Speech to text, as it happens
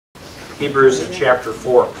Hebrews chapter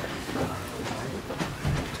 4.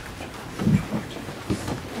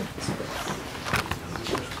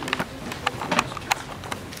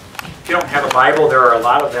 If you don't have a Bible, there are a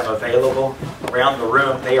lot of them available around the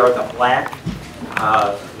room. They are the black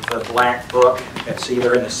book that's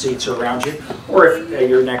either in the seats around you, or if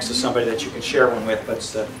you're next to somebody that you can share one with, but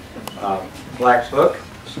it's the black book.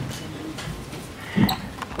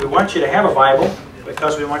 We want you to have a Bible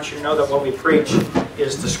because we want you to know that what we preach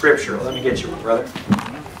is the Scripture. Let me get you one, brother.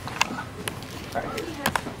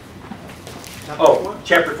 Oh,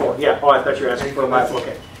 chapter 4. Yeah. Oh, I thought you were asking for a Bible.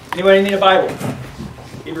 Okay. Anybody need a Bible?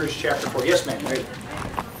 Hebrews chapter 4. Yes, ma'am. Right.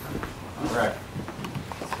 All right.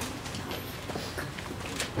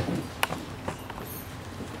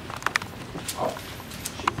 Oh,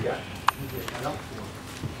 she's got it.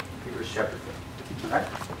 Hebrews chapter 4. All right.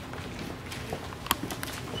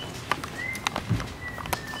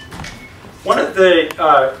 One of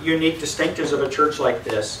the unique distinctives of a church like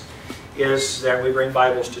this is that we bring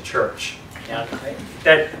Bibles to church. And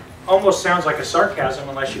that almost sounds like a sarcasm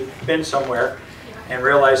unless you've been somewhere and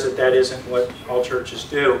realize that that isn't what all churches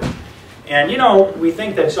do. And you know, we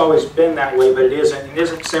think that it's always been that way, but it isn't. It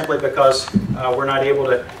isn't simply because we're not able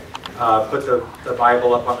to put the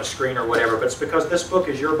Bible up on the screen or whatever, but it's because this book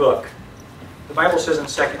is your book. The Bible says in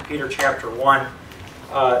 2 Peter chapter 1,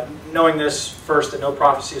 knowing this first, that no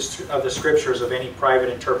prophecy of the Scriptures of any private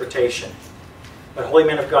interpretation, but holy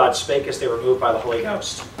men of God spake as they were moved by the Holy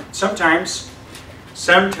Ghost. Sometimes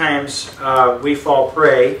we fall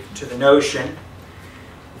prey to the notion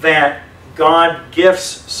that God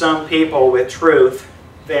gifts some people with truth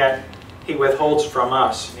that He withholds from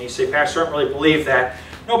us. And you say, Pastor, I don't really believe that.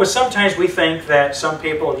 No, but sometimes we think that some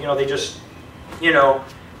people, they just,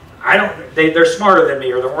 they're smarter than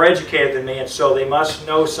me or they're more educated than me, and so they must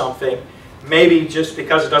know something. Maybe just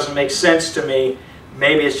because it doesn't make sense to me,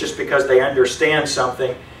 maybe it's just because they understand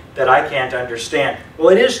something that I can't understand. Well,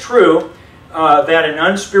 it is true that an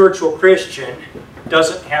unspiritual Christian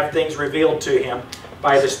doesn't have things revealed to him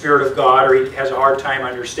by the Spirit of God, or he has a hard time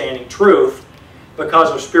understanding truth because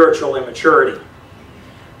of spiritual immaturity.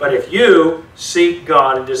 But if you seek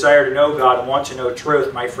God and desire to know God and want to know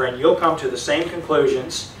truth, my friend, you'll come to the same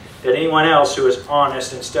conclusions that anyone else who is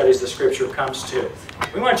honest and studies the Scripture comes to.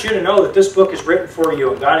 We want you to know that this book is written for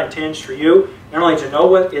you, and God intends for you not only to know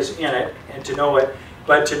what is in it and to know it,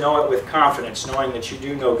 but to know it with confidence, knowing that you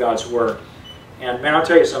do know God's Word. And man, I'll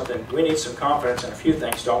tell you something, we need some confidence in a few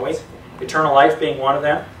things, don't we? Eternal life being one of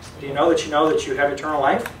them. Do you know that you have eternal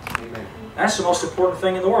life? Amen. That's the most important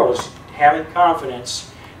thing in the world, is having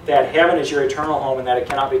confidence that heaven is your eternal home and that it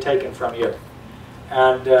cannot be taken from you.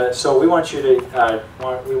 And so we want you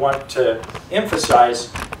to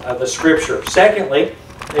emphasize the Scripture. Secondly,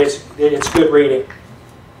 it's good reading.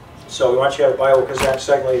 So we want you to have a Bible because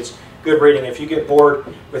secondly, it's good reading. If you get bored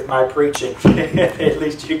with my preaching, at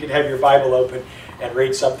least you can have your Bible open and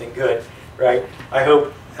read something good, right? I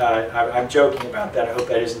hope, I'm joking about that. I hope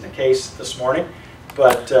that isn't the case this morning,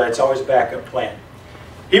 but it's always a backup plan.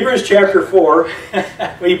 Hebrews chapter 4,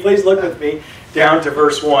 will you please look with me down to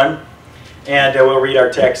verse 1, and we'll read our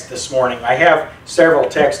text this morning. I have several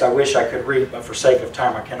texts I wish I could read, but for sake of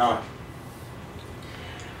time I cannot.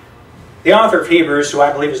 The author of Hebrews, who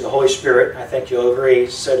I believe is the Holy Spirit, I think you'll agree,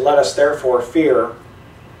 said, "Let us therefore fear,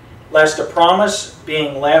 lest a promise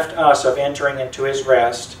being left us of entering into His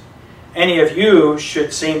rest, any of you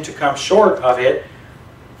should seem to come short of it.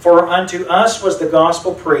 For unto us was the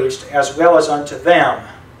gospel preached, as well as unto them.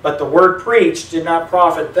 But the word preached did not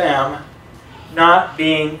profit them, not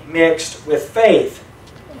being mixed with faith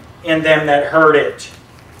in them that heard it."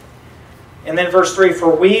 And then verse 3, "For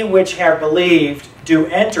we which have believed do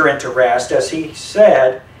enter into rest, as He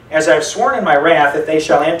said, As I have sworn in my wrath that they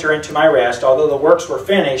shall enter into my rest, although the works were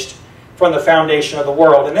finished from the foundation of the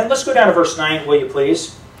world." And then let's go down to verse 9, will you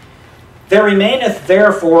please? "There remaineth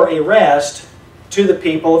therefore a rest to the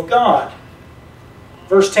people of God."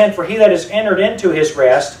 Verse 10, "For he that is entered into his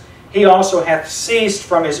rest, he also hath ceased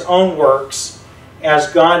from his own works, as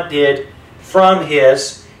God did from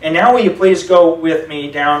his." And now will you please go with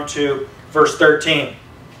me down to verse 13.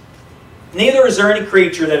 "Neither is there any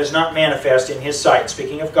creature that is not manifest in His sight,"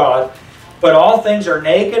 speaking of God, "but all things are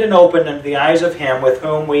naked and open unto the eyes of Him with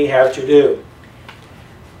whom we have to do.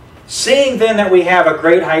 Seeing then that we have a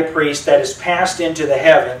great high priest that is passed into the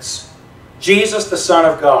heavens, Jesus the Son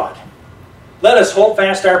of God, let us hold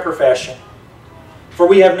fast our profession. For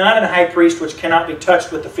we have not an high priest which cannot be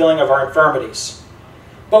touched with the feeling of our infirmities,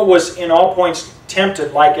 but was in all points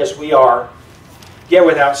tempted like as we are, yet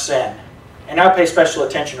without sin." And now pay special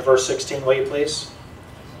attention to verse 16, will you please?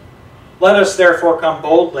 "Let us therefore come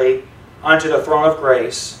boldly unto the throne of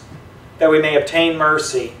grace, that we may obtain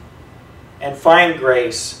mercy and find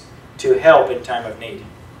grace to help in time of need.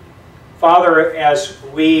 Father, as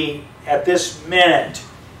we at this minute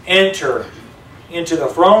enter into the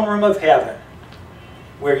throne room of heaven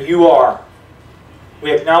where you are,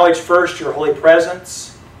 we acknowledge first your holy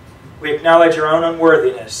presence. We acknowledge our own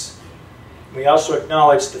unworthiness. We also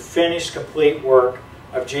acknowledge the finished, complete work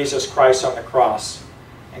of Jesus Christ on the cross.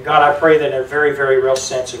 And God, I pray that in a very, very real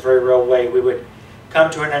sense, a very real way, we would come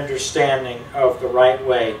to an understanding of the right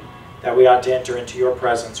way that we ought to enter into your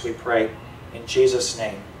presence, we pray. In Jesus'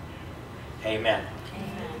 name, amen.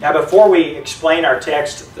 Now, before we explain our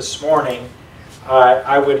text this morning,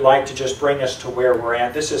 I would like to just bring us to where we're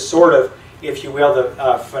at. This is sort of, if you will,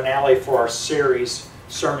 the finale for our series,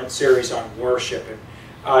 sermon series on worship.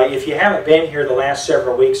 And if you haven't been here the last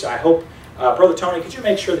several weeks, I hope, Brother Tony, could you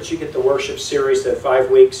make sure that you get the worship series, the 5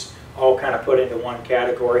 weeks, all kind of put into one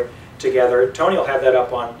category together. Tony will have that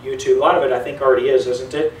up on YouTube. A lot of it, I think, already is,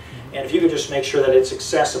 isn't it? And if you could just make sure that it's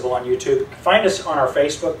accessible on YouTube. Find us on our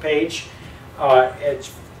Facebook page. It's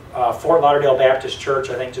Fort Lauderdale Baptist Church,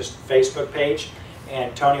 I think, just Facebook page.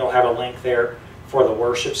 And Tony will have a link there for the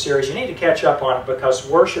worship series. You need to catch up on it because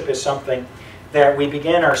worship is something that we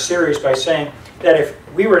began our series by saying that if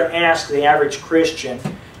we were to ask the average Christian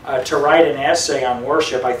to write an essay on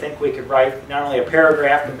worship, I think we could write not only a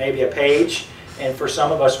paragraph, but maybe a page. And for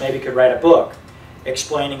some of us, maybe could write a book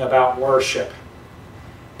explaining about worship.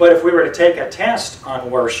 But if we were to take a test on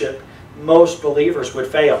worship, most believers would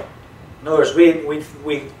fail. In other words,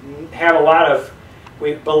 we have a lot of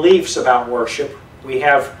beliefs about worship. We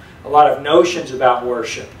have a lot of notions about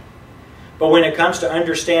worship. But when it comes to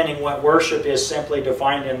understanding what worship is simply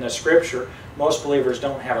defined in the Scripture, most believers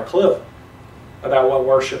don't have a clue about what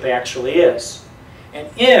worship actually is. And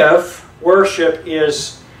if worship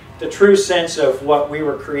is the true sense of what we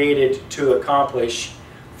were created to accomplish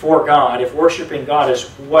for God, if worshiping God is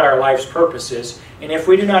what our life's purpose is, and if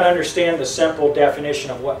we do not understand the simple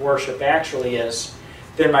definition of what worship actually is,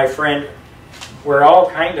 then, my friend, we're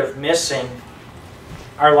all kind of missing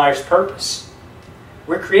our life's purpose.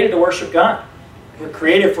 We're created to worship God. We're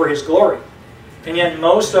created for His glory. And yet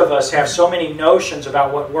most of us have so many notions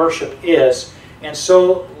about what worship is and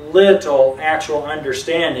so little actual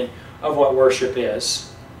understanding of what worship is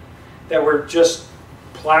that we're just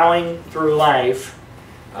plowing through life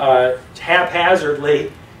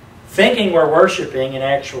haphazardly, thinking we're worshiping and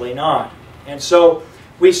actually not. And so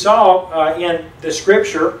we saw in the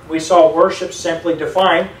Scripture, we saw worship simply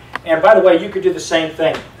defined. And by the way, you could do the same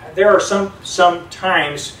thing. There are some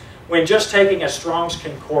times when just taking a Strong's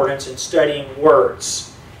Concordance and studying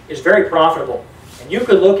words is very profitable. And you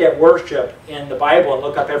could look at worship in the Bible and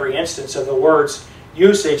look up every instance of the word's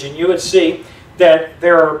usage, and you would see that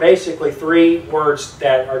there are basically 3 words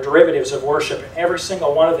that are derivatives of worship. And every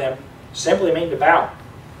single one of them simply mean to bow,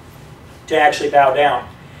 to actually bow down.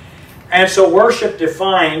 And so worship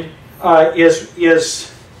defined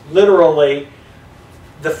is literally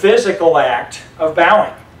the physical act of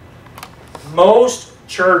bowing. Most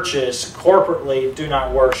churches corporately do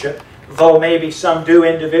not worship, though maybe some do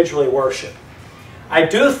individually worship. I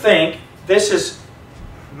do think, this is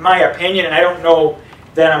my opinion, and I don't know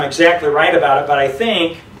that I'm exactly right about it, but I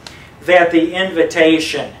think that the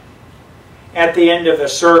invitation at the end of the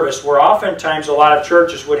service, where oftentimes a lot of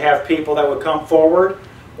churches would have people that would come forward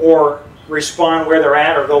or respond where they're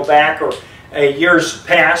at or go back, or years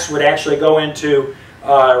past would actually go into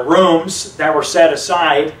rooms that were set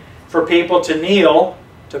aside for people to kneel,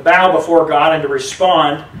 to bow before God, and to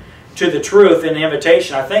respond to the truth in the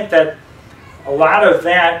invitation. I think that a lot of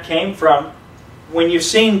that came from when you've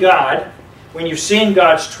seen God, when you've seen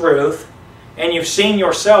God's truth, and you've seen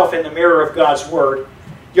yourself in the mirror of God's Word,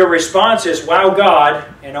 your response is, wow, God,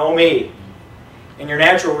 and oh me. And your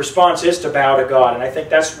natural response is to bow to God. And I think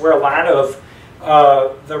that's where a lot of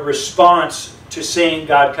the response to seeing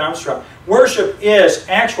God comes from.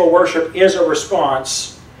 Actual worship is a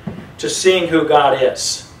response to seeing who God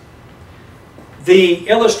is. The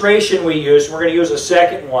illustration we used, we're going to use a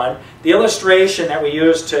second one. The illustration that we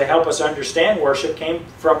used to help us understand worship came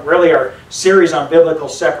from really our series on biblical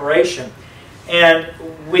separation. And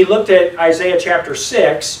we looked at Isaiah chapter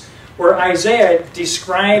 6, where Isaiah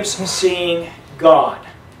describes seeing God.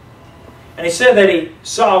 And he said that he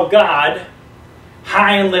saw God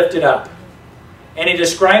high and lifted up. And he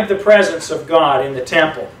described the presence of God in the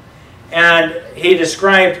temple. And he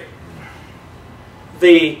described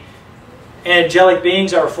the angelic beings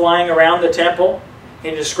that were flying around the temple. He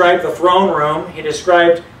described the throne room. He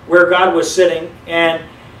described where God was sitting. And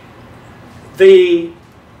the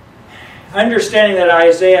understanding that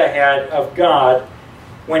Isaiah had of God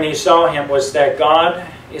when he saw Him was that God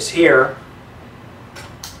is here,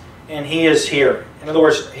 and he is here. In other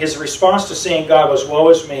words, his response to seeing God was, "Woe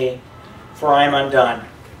is me, for I am undone.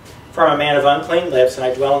 For I am a man of unclean lips, and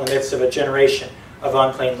I dwell in the midst of a generation of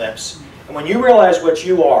unclean lips." And when you realize what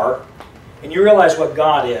you are, and you realize what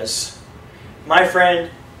God is, my friend,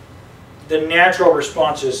 the natural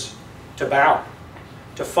response is to bow,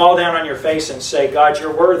 to fall down on your face and say, "God,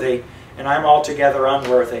 you're worthy, and I'm altogether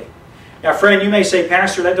unworthy." Now, friend, you may say,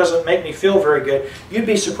 "Pastor, that doesn't make me feel very good." You'd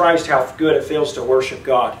be surprised how good it feels to worship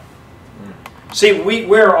God. See,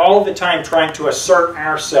 we're all the time trying to assert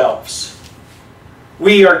ourselves.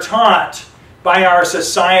 We are taught by our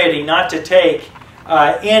society not to take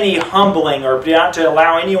any humbling or not to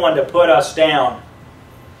allow anyone to put us down.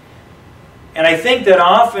 And I think that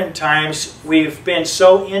oftentimes we've been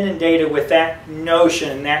so inundated with that notion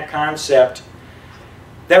and that concept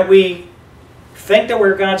that we think that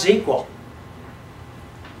we're God's equal.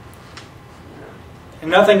 And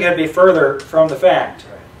nothing could be further from the fact.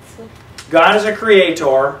 God is a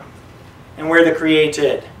creator, and we're the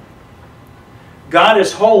created. God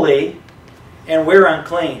is holy, and we're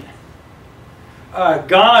unclean.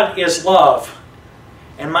 God is love,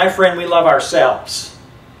 and my friend, we love ourselves.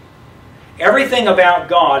 Everything about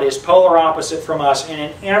God is polar opposite from us, and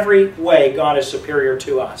in every way, God is superior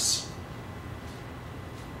to us.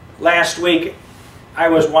 Last week, I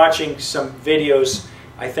was watching some videos,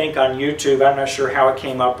 I think on YouTube. I'm not sure how it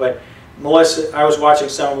came up, but I was watching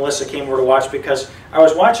some. Melissa came over to watch because I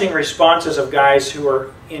was watching responses of guys who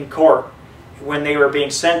were in court when they were being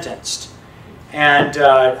sentenced. And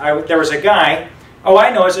there was a guy, I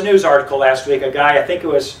know, it was a news article last week, a guy, I think it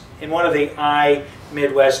was in one of the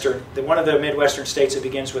one of the Midwestern states that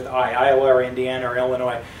begins with I, Iowa or Indiana or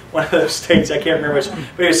Illinois, one of those states, I can't remember which,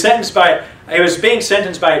 but he was being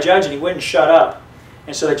sentenced by a judge and he wouldn't shut up.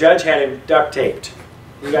 And so the judge had him duct taped.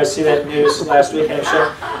 You guys see that news last week? And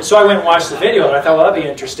so I went and watched the video, and I thought, well, that'd be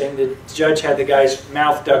interesting. The judge had the guy's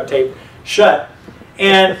mouth duct taped shut.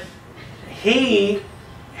 And he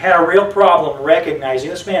had a real problem recognizing,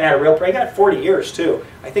 this man had a real problem. He got 40 years, too.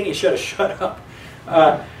 I think he should have shut up.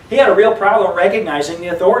 He had a real problem recognizing the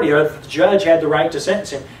authority, or the judge had the right to sentence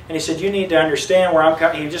him. And he said, "You need to understand where I'm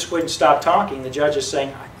coming." He just wouldn't stop talking. The judge is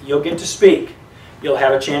saying, "You'll get to speak. You'll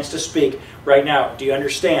have a chance to speak right now. Do you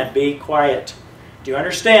understand? Be quiet. Do you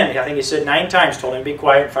understand?" I think he said 9 times, told him to be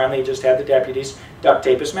quiet, and finally he just had the deputies duct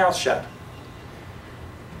tape his mouth shut.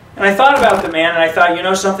 And I thought about the man, and I thought, you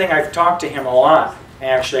know something, I've talked to him a lot.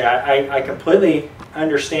 Actually, I completely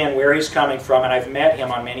understand where he's coming from, and I've met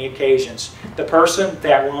him on many occasions. The person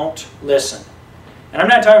that won't listen. And I'm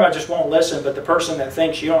not talking about just won't listen, but the person that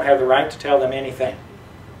thinks you don't have the right to tell them anything.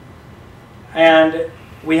 And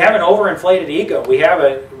we have an overinflated ego. We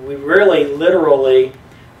really, literally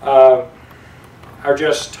are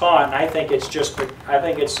just taught, and I think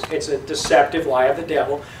it's a deceptive lie of the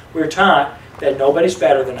devil. We're taught that nobody's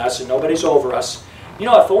better than us and nobody's over us. You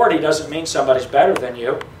know, authority doesn't mean somebody's better than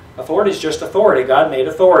you. Authority is just authority. God made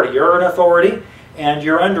authority. You're an authority, and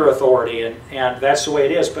you're under authority, and that's the way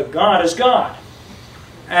it is. But God is God.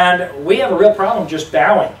 And we have a real problem just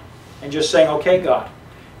bowing and just saying, "Okay, God."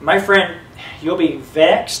 My friend, you'll be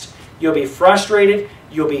vexed, you'll be frustrated,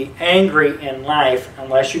 you'll be angry in life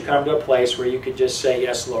unless you come to a place where you could just say,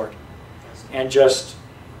 "Yes, Lord." And just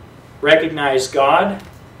recognize, God,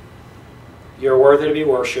 you're worthy to be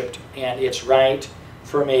worshipped, and it's right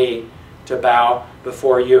for me to bow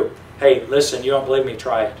before you. Hey, listen, you don't believe me?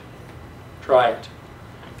 Try it. Try it.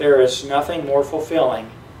 There is nothing more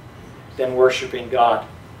fulfilling than worshiping God.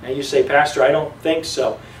 Now you say, "Pastor, I don't think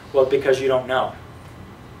so." Well, because you don't know.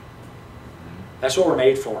 That's what we're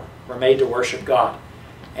made for. We're made to worship God.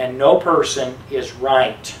 And no person is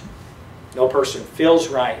right. No person feels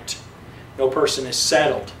right. No person is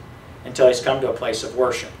settled until he's come to a place of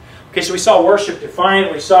worship. Okay, so we saw worship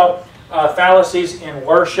defined. We saw fallacies in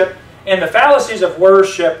worship. And the fallacies of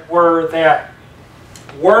worship were that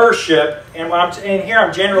worship, and here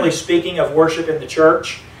I'm generally speaking of worship in the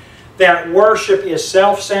church, that worship is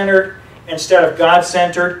self-centered instead of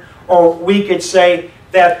God-centered, or we could say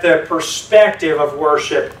that the perspective of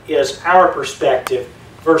worship is our perspective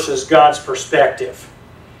versus God's perspective.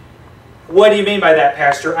 What do you mean by that,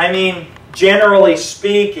 Pastor? I mean, generally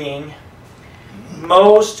speaking,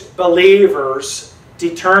 most believers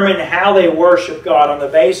determine how they worship God on the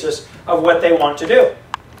basis of what they want to do.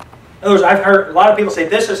 In other words, I've heard a lot of people say,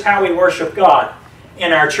 "This is how we worship God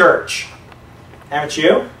in our church." Haven't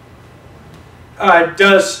you?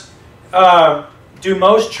 Do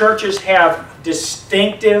most churches have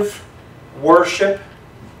distinctive worship?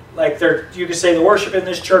 Like you could say the worship in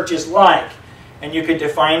this church is like, and you could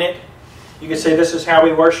define it. You could say this is how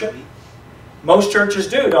we worship. Most churches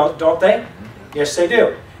do, don't they? Yes, they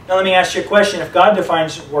do. Now let me ask you a question. If God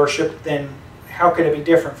defines worship, then how could it be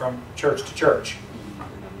different from church to church?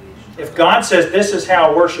 If God says this is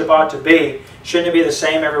how worship ought to be, shouldn't it be the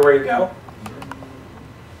same everywhere you go?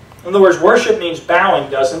 In other words, worship means bowing,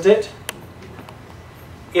 doesn't it?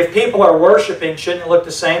 If people are worshiping, shouldn't it look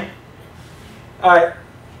the same? I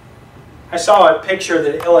saw a picture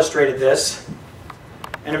that illustrated this,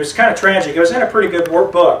 and it was kind of tragic. It was in a pretty good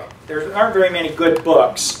book. There aren't very many good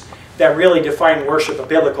books that really define worship a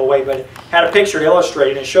biblical way, but it had a picture to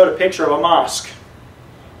illustrate it. It showed a picture of a mosque,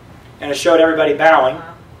 and it showed everybody bowing,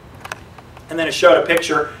 and then it showed a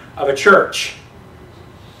picture of a church,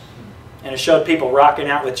 and it showed people rocking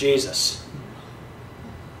out with Jesus.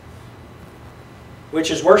 Which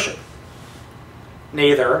is worship?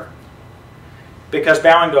 Neither. Because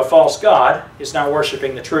bowing to a false god is not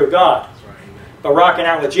worshiping the true God. But rocking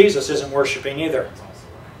out with Jesus isn't worshiping either.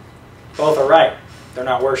 Both are right. They're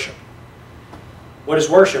not worship. What is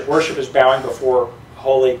worship? Worship is bowing before a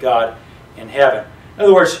holy God in heaven. In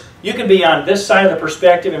other words, you can be on this side of the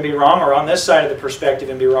perspective and be wrong, or on this side of the perspective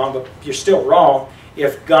and be wrong, but you're still wrong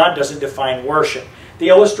if God doesn't define worship. The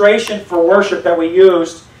illustration for worship that we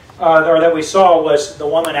used, or that we saw, was the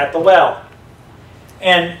woman at the well.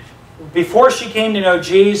 And before she came to know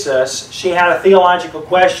Jesus, she had a theological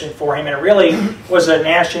question for him, and it really was a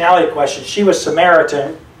nationality question. She was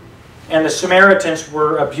Samaritan, and the Samaritans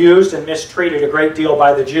were abused and mistreated a great deal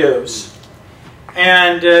by the Jews.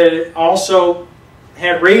 And also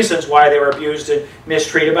had reasons why they were abused and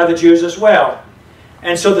mistreated by the Jews as well.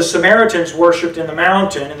 And so the Samaritans worshipped in the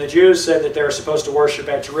mountain, and the Jews said that they were supposed to worship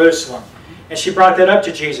at Jerusalem. And she brought that up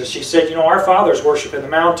to Jesus. She said, you know, our fathers worship in the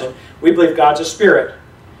mountain. We believe God's a spirit.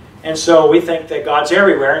 And so we think that God's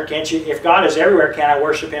everywhere. And if God is everywhere, can I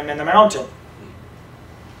worship Him in the mountain?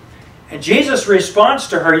 And Jesus' response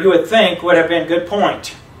to her, you would think, would have been, good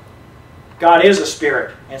point. God is a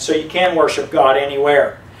spirit, and so you can worship God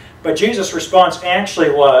anywhere. But Jesus' response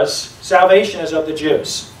actually was, salvation is of the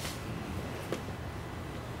Jews.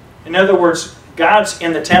 In other words, God's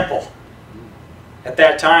in the temple at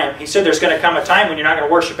that time. He said there's going to come a time when you're not going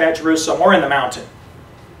to worship at Jerusalem or in the mountain.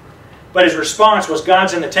 But his response was,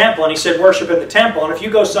 God's in the temple, and he said worship in the temple, and if you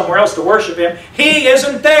go somewhere else to worship Him, He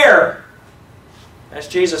isn't there. That's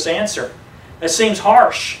Jesus' answer. That seems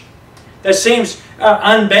harsh. That seems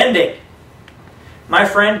unbending. My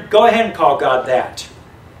friend, go ahead and call God that.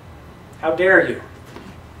 How dare you?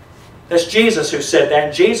 That's Jesus who said that.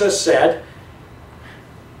 And Jesus said,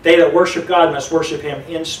 they that worship God must worship Him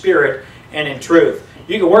in spirit and in truth.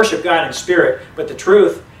 You can worship God in spirit, but the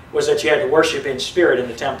truth was that you had to worship in spirit in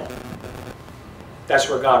the temple. That's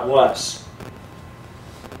where God was.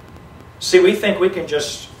 See, we think we can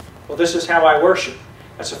just, well, this is how I worship.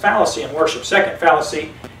 That's a fallacy in worship. Second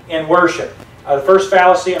fallacy in worship. The first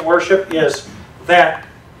fallacy in worship is that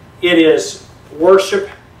it is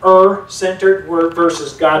worshiper-centered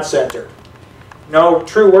versus God-centered. No,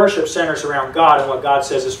 true worship centers around God and what God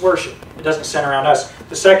says is worship. It doesn't center around us.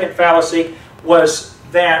 The second fallacy was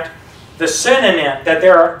that the synonym,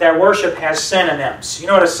 that worship has synonyms. You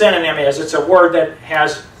know what a synonym is? It's a word that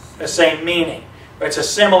has the same meaning. It's a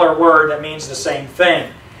similar word that means the same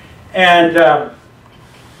thing. And the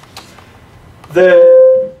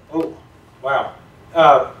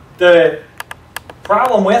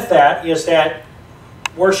problem with that is that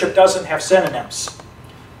worship doesn't have synonyms.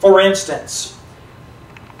 For instance,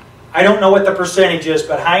 I don't know what the percentage is,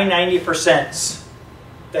 but high 90%,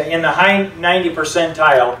 in the high 90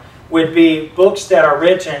 percentile, would be books that are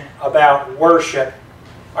written about worship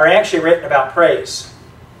are actually written about praise.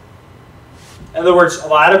 In other words, a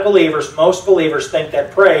lot of believers, most believers, think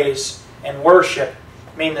that praise and worship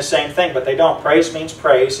mean the same thing, but they don't. Praise means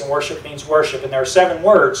praise and worship means worship. And there are 7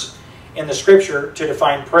 words in the Scripture to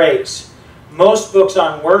define praise. Most books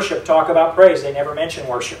on worship talk about praise. They never mention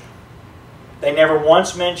worship. They never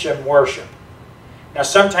once mention worship. Now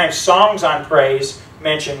sometimes songs on praise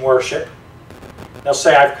mention worship. They'll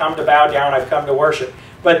say, I've come to bow down, I've come to worship.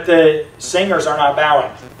 But the singers are not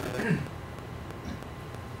bowing.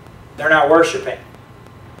 They're not worshiping.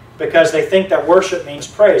 Because they think that worship means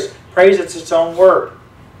praise. Praise is its own word.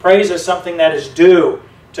 Praise is something that is due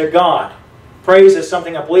to God. Praise is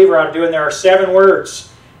something a believer ought to do. And there are 7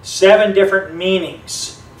 words, 7 different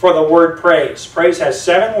meanings for the word praise. Praise has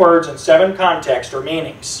 7 words and 7 contexts or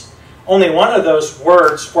meanings. Only one of those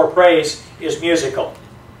words for praise is musical.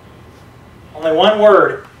 Only one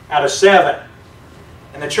word out of 7.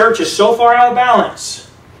 And the church is so far out of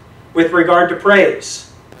balance with regard to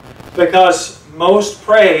praise. Because most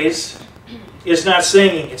praise is not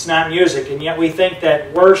singing, it's not music. And yet we think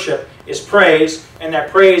that worship is praise and that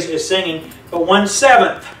praise is singing. But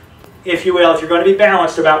 1/7, if you will, if you're going to be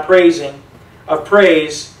balanced about praise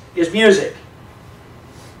is music.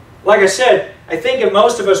 Like I said, I think if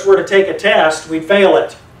most of us were to take a test, we'd fail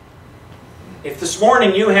it. If this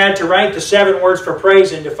morning you had to write the 7 words for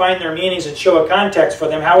praise and define their meanings and show a context for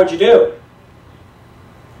them, how would you do?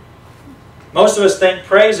 Most of us think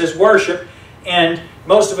praise is worship, and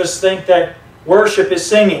most of us think that worship is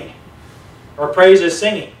singing, or praise is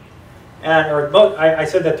singing. I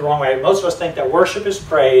said that the wrong way. Most of us think that worship is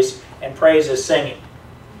praise, and praise is singing.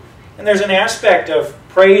 And there's an aspect of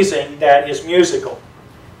praising that is musical.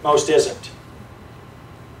 Most isn't.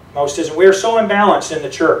 Most isn't. We are so imbalanced in the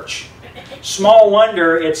church. Small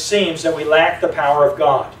wonder it seems that we lack the power of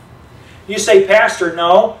God. You say, Pastor,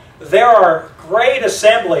 no. There are great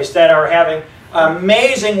assemblies that are having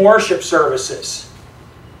amazing worship services.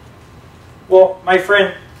 Well, my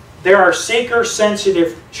friend, there are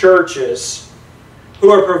seeker-sensitive churches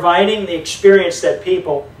who are providing the experience that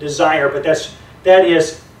people desire, but that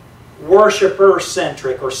is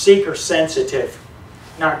worshiper-centric or seeker-sensitive,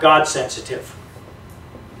 not God-sensitive.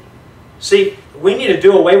 See, we need to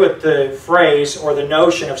do away with the phrase or the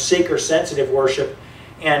notion of seeker-sensitive worship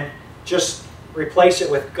and just replace it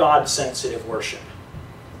with God-sensitive worship.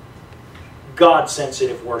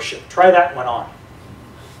 God-sensitive worship. Try that one on.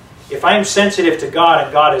 If I'm sensitive to God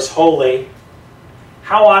and God is holy,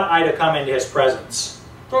 how ought I to come into His presence?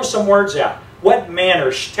 Throw some words out. What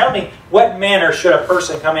manner? Tell me, what manner should a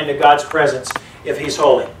person come into God's presence if He's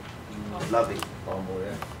holy? Loving. Humbly.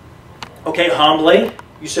 Okay, humbly.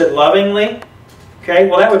 You said lovingly. Okay,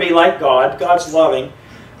 well that would be like God. God's loving.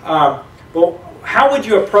 Well, how would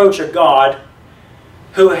you approach a God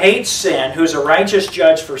who hates sin, who's a righteous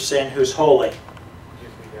judge for sin, who's holy?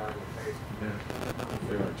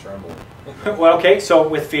 Well, okay, so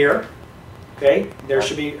with fear. Okay, there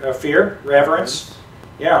should be a fear, reverence.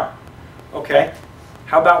 Yeah. Okay.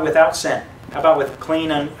 How about without sin? How about with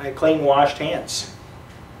clean washed hands?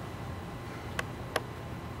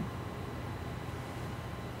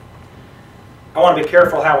 I want to be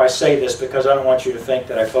careful how I say this because I don't want you to think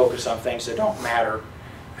that I focus on things that don't matter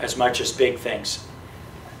as much as big things.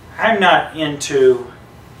 I'm not into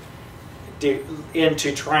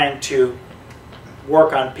trying to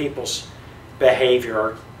work on people's behavior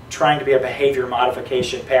or trying to be a behavior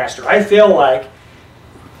modification pastor. I feel like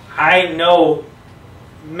I know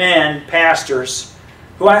men, pastors,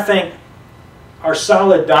 who I think are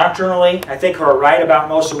solid doctrinally, I think who are right about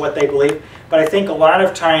most of what they believe, but I think a lot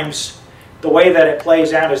of times the way that it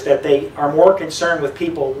plays out is that they are more concerned with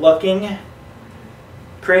people looking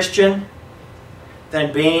Christian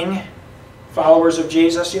than being followers of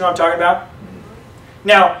Jesus. You know what I'm talking about?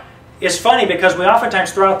 Now, it's funny because we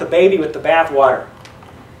oftentimes throw out the baby with the bathwater.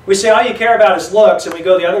 We say all you care about is looks, and we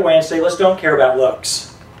go the other way and say let's don't care about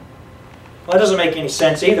looks. Well, that doesn't make any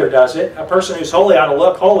sense either, does it? A person who's holy ought to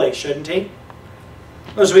look holy, shouldn't he?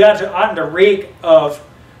 Because we ought to reek of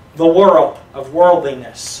the world, of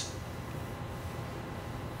worldliness.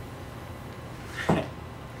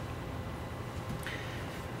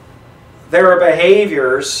 There are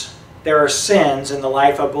behaviors, there are sins in the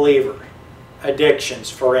life of a believer. Addictions,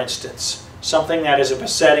 for instance. Something that is a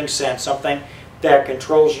besetting sin, something that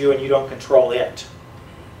controls you and you don't control it.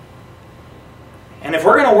 And if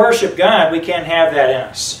we're going to worship God, we can't have that in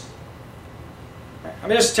us.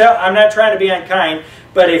 I'm not trying to be unkind,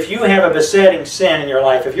 but if you have a besetting sin in your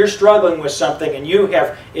life, if you're struggling with something and you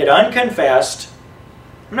have it unconfessed,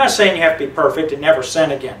 I'm not saying you have to be perfect and never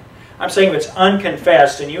sin again. I'm saying if it's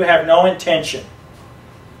unconfessed and you have no intention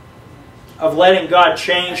of letting God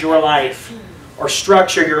change your life or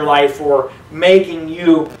structure your life or making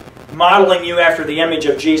you, modeling you after the image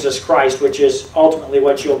of Jesus Christ, which is ultimately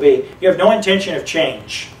what you'll be. You have no intention of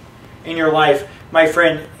change in your life. My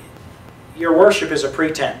friend, your worship is a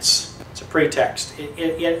pretense. It's a pretext.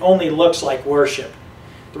 It only looks like worship.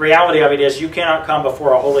 The reality of it is you cannot come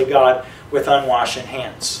before a holy God with unwashed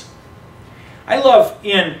hands. I love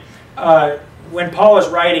when Paul is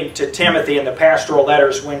writing to Timothy in the pastoral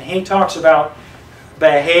letters, when he talks about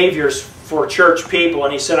behaviors for church people,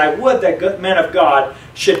 and he said, I would that good men of God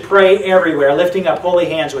should pray everywhere, lifting up holy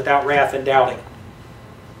hands without wrath and doubting.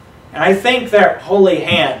 And I think that holy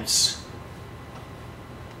hands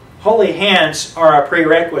are a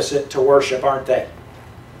prerequisite to worship, aren't they?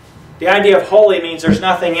 The idea of holy means there's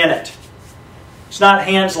nothing in it. It's not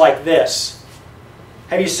hands like this.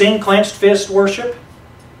 Have you seen clenched fist worship?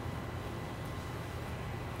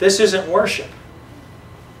 This isn't worship.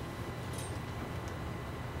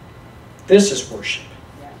 This is worship.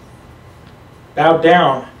 Bow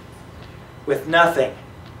down with nothing.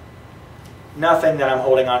 Nothing that I'm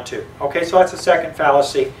holding on to. Okay, so that's the second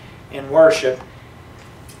fallacy. in worship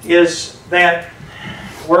is that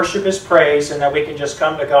worship is praise and that we can just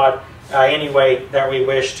come to God any way that we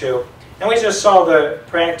wish to. And we just saw the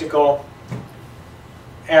practical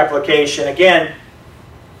application. Again,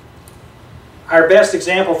 our best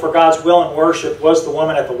example for God's will in worship was the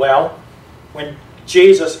woman at the well, when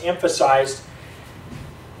Jesus emphasized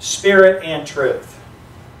spirit and truth.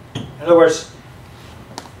 In other words,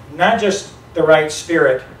 not just the right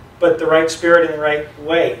spirit, but the right spirit in the right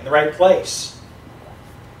way, in the right place.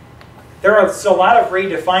 There's a lot of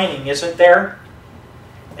redefining, isn't there?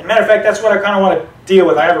 As a matter of fact, that's what I kind of want to deal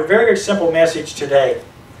with. I have a very, very simple message today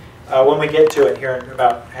when we get to it here in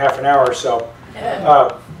about half an hour or so. I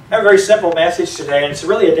have a very simple message today, and it's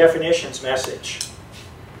really a definitions message.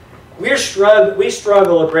 We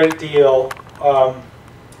struggle a great deal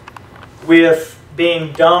with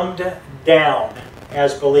being dumbed down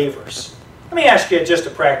as believers. Let me ask you just a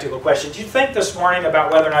practical question. Did you think this morning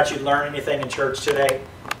about whether or not you'd learn anything in church today?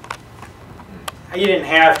 You didn't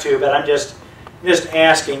have to, but I'm just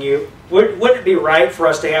asking you. Wouldn't it be right for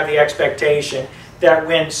us to have the expectation that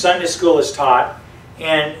when Sunday school is taught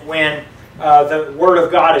and when the Word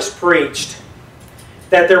of God is preached,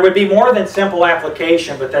 that there would be more than simple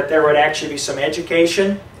application, but that there would actually be some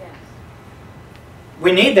education? Yeah.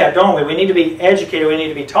 We need that, don't we? We need to be educated. We need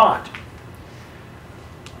to be taught.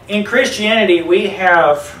 In Christianity, we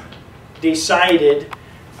have decided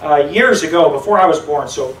years ago, before I was born,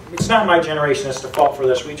 so it's not my generation that's the fault for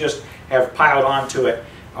this. We just have piled onto it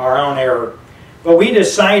our own error. But we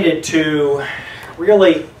decided to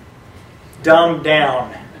really dumb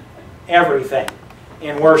down everything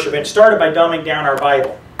in worship. It started by dumbing down our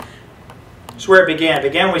Bible. That's where it began. It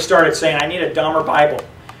began when we started saying, I need a dumber Bible.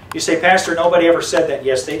 You say, Pastor, nobody ever said that.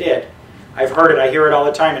 Yes, they did. I've heard it. I hear it all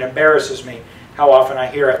the time. It embarrasses me how often I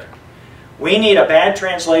hear it. We need a bad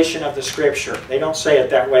translation of the Scripture. They don't say it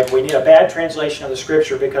that way, but we need a bad translation of the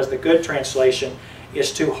Scripture because the good translation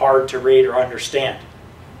is too hard to read or understand.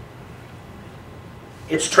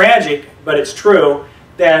 It's tragic, but it's true,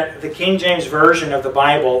 that the King James Version of the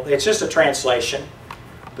Bible, it's just a translation,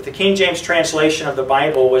 but the King James translation of the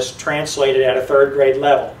Bible was translated at a third grade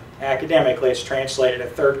level. Academically, it's translated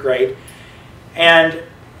at third grade. And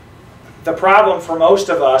the problem for most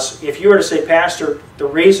of us, if you were to say, Pastor, the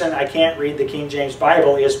reason I can't read the King James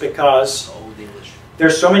Bible is because Old English.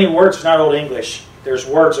 There's so many words. It's not Old English. There's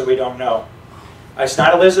words that we don't know. It's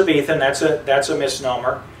not Elizabethan. That's a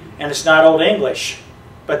misnomer. And it's not Old English.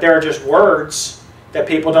 But there are just words that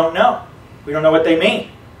people don't know. We don't know what they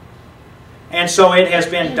mean. And so it has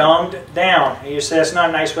been dumbed down. And you say, that's not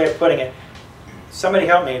a nice way of putting it. Somebody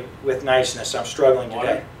help me with niceness. I'm struggling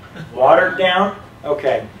today. Watered down?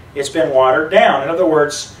 Okay. It's been watered down. In other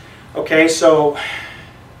words, okay, so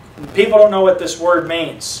people don't know what this word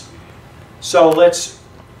means. So let's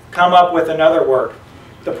come up with another word.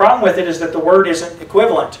 The problem with it is that the word isn't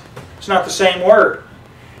equivalent. It's not the same word.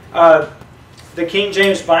 The King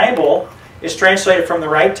James Bible is translated from the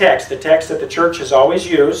right text. The text that the church has always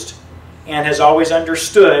used and has always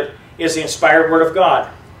understood is the inspired Word of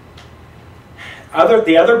God.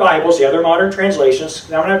 The other Bibles, the other modern translations,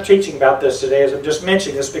 now I'm not teaching about this today, as I'm just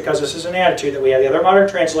mentioning this because this is an attitude that we have. The other modern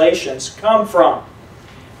translations come from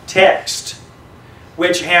text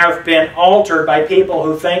which have been altered by people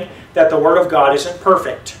who think that the Word of God isn't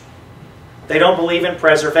perfect. They don't believe in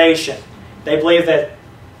preservation. They believe that,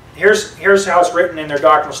 here's how it's written in their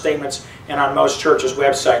doctrinal statements and on most churches'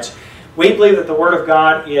 websites. We believe that the Word of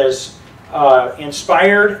God is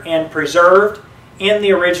inspired and preserved in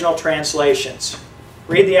the original translations.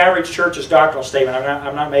 Read the average church's doctrinal statement.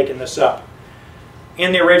 I'm not making this up.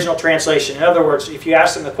 In the original translation. In other words, if you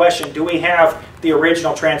ask them the question, do we have the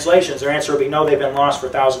original translations? Their answer would be no, they've been lost for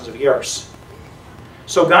thousands of years.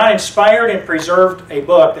 So God inspired and preserved a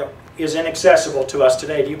book that is inaccessible to us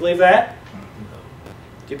today. Do you believe that?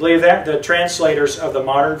 Do you believe that? The translators of the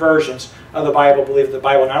modern versions of the Bible believe the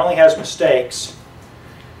Bible not only has mistakes,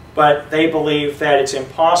 but they believe that it's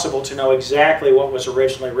impossible to know exactly what was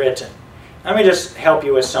originally written. Let me just help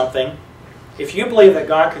you with something. If you believe that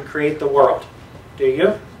God can create the world, do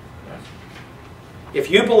you?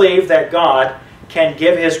 If you believe that God can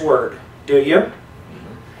give His Word, do you?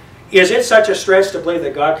 Is it such a stretch to believe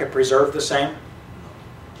that God can preserve the same?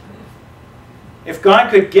 If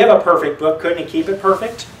God could give a perfect book, couldn't He keep it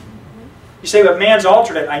perfect? You say, but man's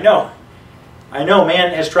altered it. I know. I know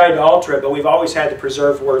man has tried to alter it, but we've always had to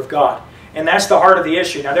preserve the Word of God. And that's the heart of the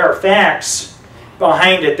issue. Now, there are facts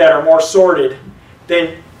behind it that are more sordid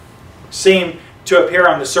than seem to appear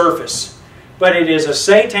on the surface. But it is a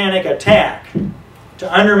satanic attack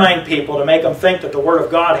to undermine people, to make them think that the Word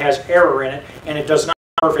of God has error in it, and it does not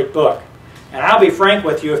have a perfect book. And I'll be frank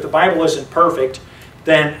with you, if the Bible isn't perfect,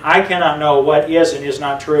 then I cannot know what is and is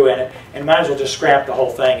not true in it, and might as well just scrap the whole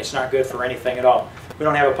thing. It's not good for anything at all. We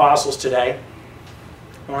don't have apostles today.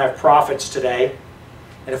 We don't have prophets today.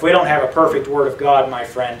 And if we don't have a perfect Word of God, my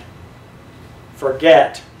friend,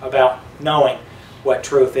 forget about knowing what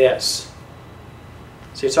truth is.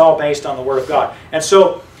 See, it's all based on the Word of God. And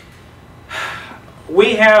so,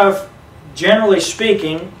 we have, generally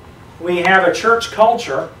speaking, we have a church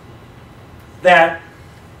culture that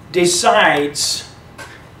decides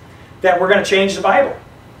that we're going to change the Bible.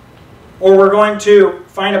 Or we're going to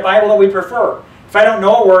find a Bible that we prefer. If I don't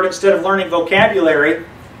know a word, instead of learning vocabulary,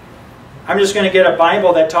 I'm just going to get a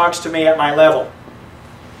Bible that talks to me at my level.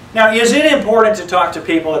 Now, is it important to talk to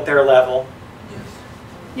people at their level?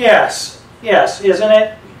 Yes. Yes, isn't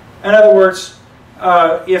it? In other words,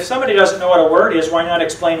 if somebody doesn't know what a word is, why not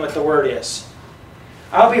explain what the word is?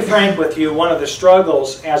 I'll be frank with you, one of the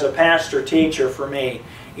struggles as a pastor-teacher for me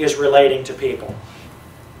is relating to people.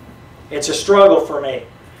 It's a struggle for me.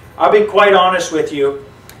 I'll be quite honest with you.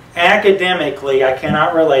 Academically, I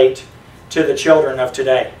cannot relate to the children of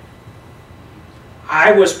today.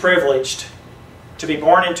 I was privileged to be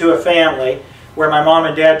born into a family where my mom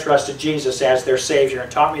and dad trusted Jesus as their Savior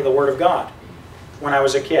and taught me the Word of God when I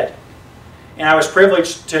was a kid. And I was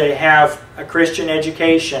privileged to have a Christian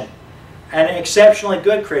education, an exceptionally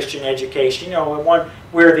good Christian education. You know, one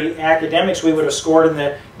where the academics we would have scored in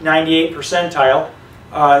the 98th percentile.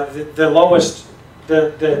 The lowest,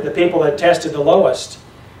 the people that tested the lowest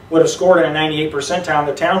would have scored in a 98th percentile. In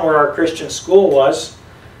the town where our Christian school was,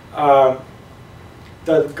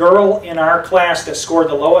 the girl in our class that scored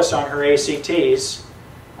the lowest on her ACTs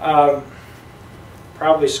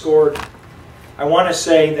probably scored, I want to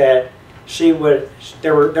say that she would,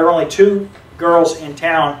 there were only 2 girls in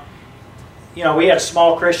town. You know, we had a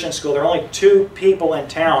small Christian school. There were only 2 people in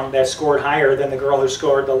town that scored higher than the girl who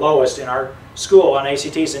scored the lowest in our school on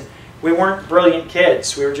ACTs. And we weren't brilliant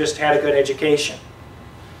kids. We just had a good education.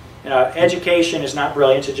 You know, education is not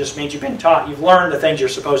brilliance. It just means you've been taught. You've learned the things you're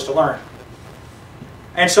supposed to learn.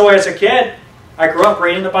 And so as a kid, I grew up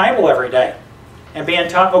reading the Bible every day and being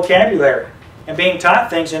taught vocabulary and being taught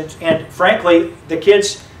things. And frankly,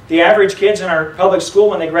 the average kids in our public school,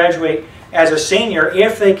 when they graduate as a senior,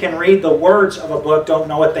 if they can read the words of a book, don't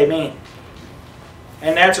know what they mean.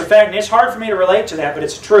 And that's a fact. And it's hard for me to relate to that, but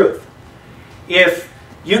it's the truth. If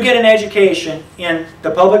you get an education in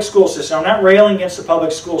the public school system, I'm not railing against the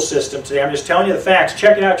public school system today, I'm just telling you the facts.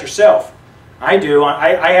 Check it out yourself. I do.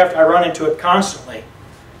 I run into it constantly.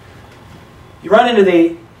 You run into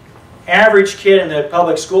the average kid in the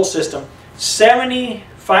public school system,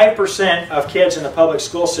 75% of kids in the public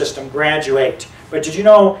school system graduate. But did you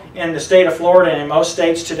know in the state of Florida and in most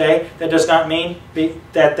states today, that does not mean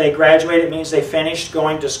that they graduate. It means they finished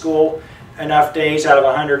going to school enough days out of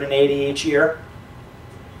 180 each year.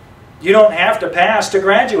 You don't have to pass to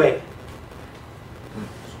graduate.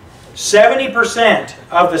 70%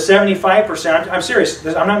 of the 75%, I'm serious,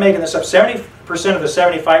 I'm not making this up, 70% of the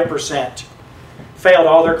 75% failed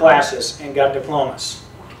all their classes and got diplomas.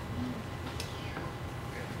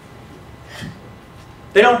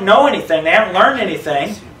 They don't know anything. They haven't learned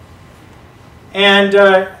anything. And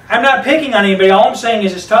I'm not picking on anybody. All I'm saying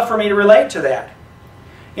is it's tough for me to relate to that.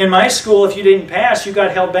 In my school, if you didn't pass, you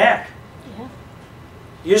got held back. Yeah.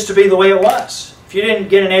 It used to be the way it was. If you didn't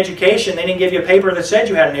get an education, they didn't give you a paper that said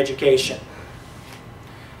you had an education.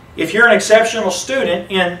 If you're an exceptional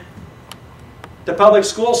student in the public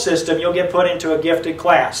school system, you'll get put into a gifted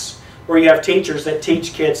class where you have teachers that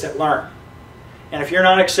teach kids that learn. And if you're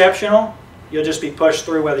not exceptional, you'll just be pushed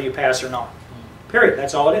through whether you pass or not. Period.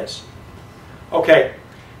 That's all it is. Okay.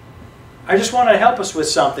 I just want to help us with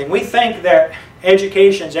something. We think that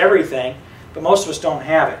education's everything, but most of us don't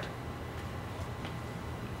have it.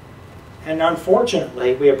 And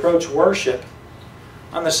unfortunately, we approach worship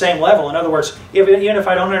on the same level. In other words, even if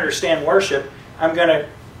I don't understand worship, I'm going to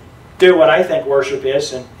do what I think worship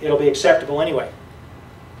is, and it'll be acceptable anyway.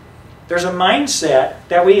 There's a mindset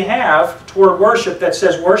that we have toward worship that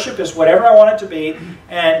says worship is whatever I want it to be,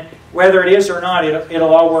 and whether it is or not,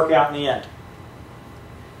 it'll all work out in the end.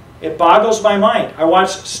 It boggles my mind. I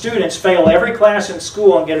watch students fail every class in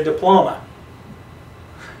school and get a diploma.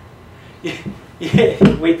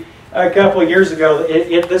 A couple of years ago,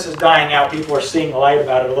 this is dying out. People are seeing the light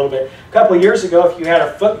about it a little bit. A couple of years ago, if you had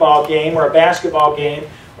a football game or a basketball game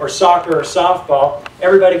or soccer or softball,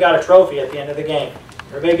 everybody got a trophy at the end of the game.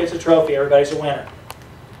 Everybody gets a trophy. Everybody's a winner.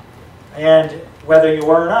 And whether you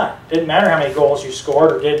were or not, didn't matter how many goals you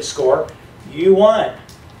scored or didn't score, you won.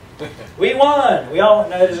 We won. We all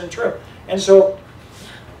know that isn't true. And so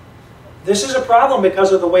This is a problem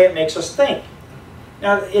because of the way it makes us think.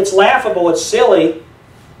 Now, it's laughable, it's silly,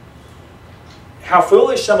 how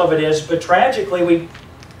foolish some of it is, but tragically we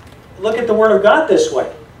look at the Word of God this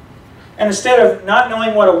way. And instead of not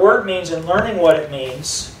knowing what a word means and learning what it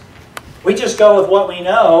means, we just go with what we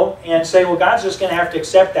know and say, well, God's just going to have to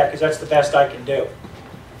accept that because that's the best I can do.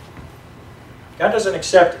 God doesn't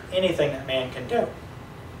accept anything that man can do.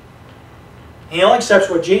 He only accepts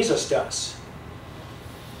what Jesus does.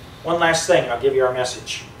 One last thing, I'll give you our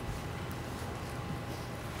message.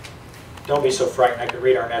 Don't be so frightened. I could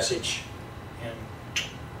read our message in,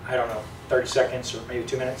 I don't know, 30 seconds or maybe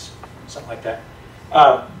 2 minutes, something like that.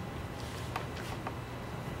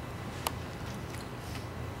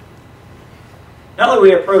 Now that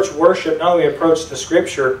we approach worship, now that we approach the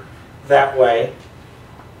Scripture that way,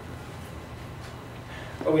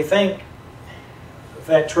 but we think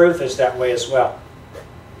that truth is that way as well.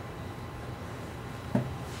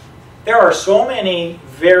 There are so many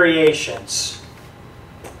variations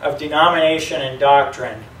of denomination and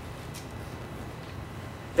doctrine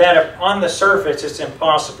that on the surface it's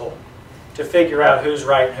impossible to figure out who's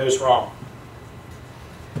right and who's wrong.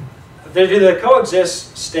 Do the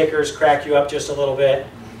coexist stickers crack you up just a little bit?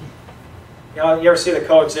 You ever see the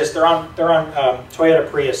coexist? They're on Toyota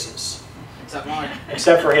Priuses. Except mine.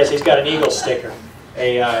 Except for his, he's got an Eagle sticker,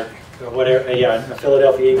 a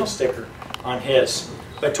Philadelphia Eagle sticker on his.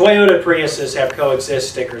 But Toyota Priuses have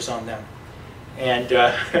coexist stickers on them, and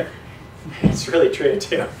it's really true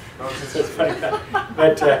too. It's funny.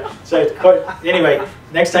 But so anyway,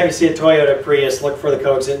 next time you see a Toyota Prius, look for the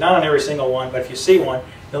coexist. Not on every single one, but if you see one,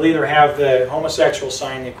 they'll either have the homosexual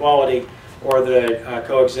sign, the equality, or the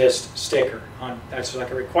coexist sticker. That's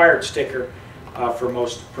like a required sticker for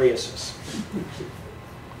most Priuses.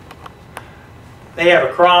 They have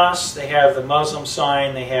a cross, they have the Muslim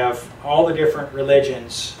sign, they have all the different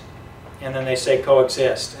religions, and then they say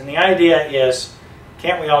coexist. And the idea is,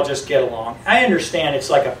 can't we all just get along? I understand it's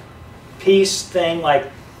like a peace thing, like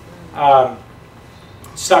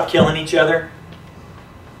stop killing each other.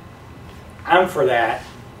 I'm for that.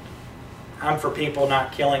 I'm for people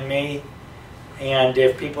not killing me, and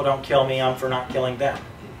if people don't kill me, I'm for not killing them.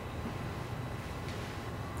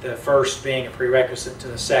 The first being a prerequisite to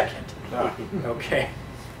the second. Okay.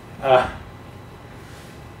 I'm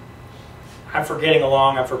for getting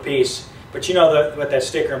along, I'm for peace. But you know what that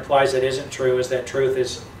sticker implies that isn't true is that truth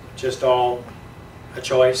is just all a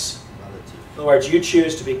choice. In other words, you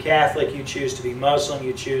choose to be Catholic, you choose to be Muslim,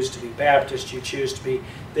 you choose to be Baptist, you choose to be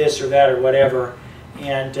this or that or whatever.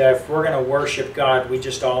 And if we're going to worship God, we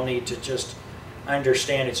just all need to just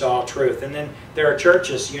understand it's all truth. And then there are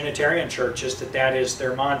churches, Unitarian churches, that is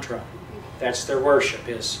their mantra. That's their worship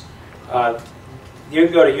is. You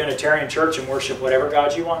can go to Unitarian church and worship whatever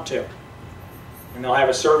God you want to. And they'll have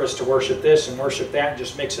a service to worship this and worship that and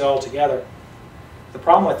just mix it all together. The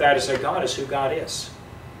problem with that is that God is who God is.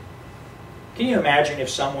 Can you imagine if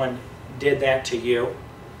someone did that to you?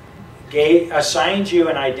 Assigned you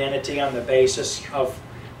an identity on the basis of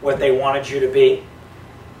what they wanted you to be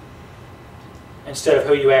instead of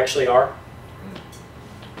who you actually are?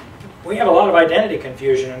 We have a lot of identity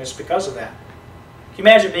confusion, and it's because of that. Can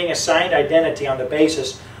you imagine being assigned identity on the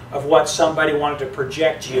basis of what somebody wanted to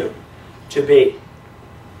project you to be?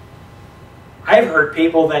 I've heard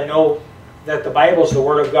people that know that the Bible is the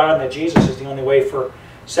Word of God and that Jesus is the only way for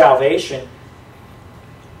salvation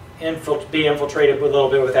be infiltrated with a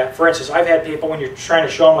little bit with that. For instance, I've had people, when you're trying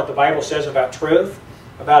to show them what the Bible says about truth,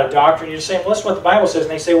 about a doctrine, you just say, well, listen to what the Bible says.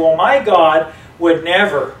 And they say, well, my God would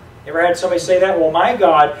never. You ever had somebody say that? Well, my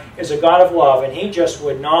God is a God of love, and He just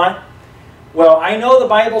would not. Well, I know the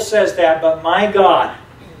Bible says that, but my God.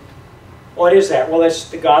 What is that? Well,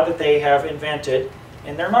 it's the God that they have invented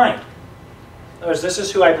in their mind. In other words, this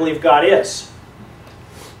is who I believe God is.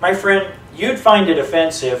 My friend, you'd find it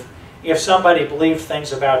offensive if somebody believed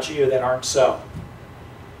things about you that aren't so.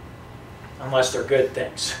 Unless they're good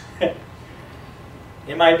things.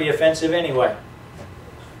 It might be offensive anyway.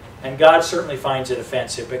 And God certainly finds it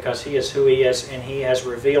offensive because He is who He is and He has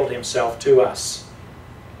revealed Himself to us.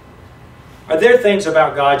 Are there things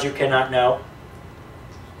about God you cannot know?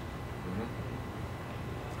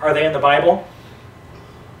 Are they in the Bible?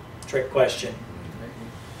 Trick question.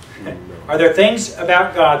 Are there things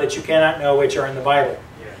about God that you cannot know which are in the Bible?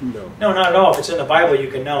 No. No, not at all. If it's in the Bible, you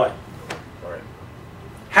can know it. Right.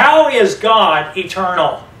 How is God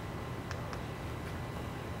eternal?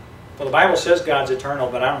 Well, the Bible says God's eternal,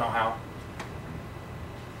 but I don't know how.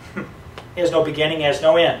 He has no beginning, He has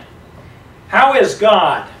no end. How is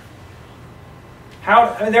God?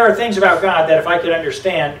 There are things about God that if I could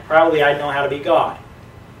understand, probably I'd know how to be God.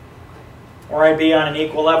 or I'd be on an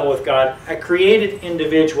equal level with God. A created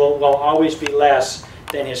individual will always be less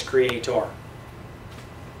than his Creator.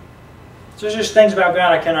 So there's just things about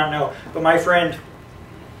God I cannot know. But my friend,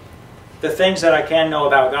 the things that I can know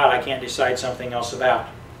about God, I can't decide something else about.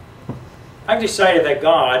 I've decided that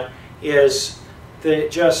God is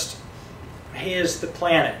He is the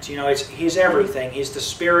planet. You know, He's everything. He's the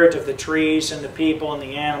spirit of the trees and the people and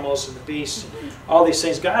the animals and the beasts, and all these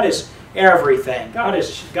things. God is everything. God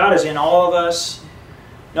is in all of us.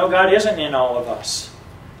 No, God isn't in all of us.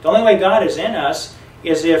 The only way God is in us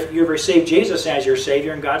is if you've received Jesus as your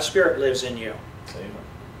Savior and God's Spirit lives in you. Amen.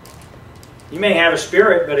 You may have a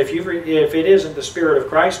spirit, but if it isn't the Spirit of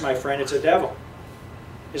Christ, my friend, it's a devil.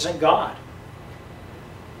 It isn't God.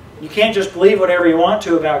 You can't just believe whatever you want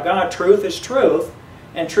to about God. Truth is truth,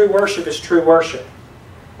 and true worship is true worship.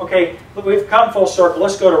 Okay, look, we've come full circle.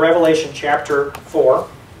 Let's go to Revelation chapter 4.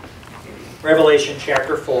 Revelation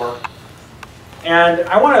chapter 4. And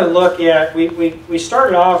I want to look at, we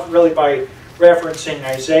started off really by referencing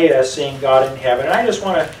Isaiah seeing God in heaven. And I just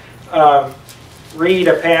want to read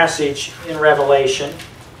a passage in Revelation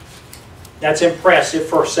that's impressive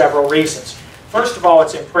for several reasons. First of all,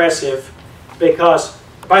 it's impressive because,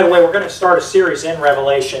 by the way, we're going to start a series in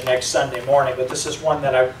Revelation next Sunday morning, but this is one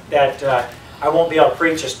that I won't be able to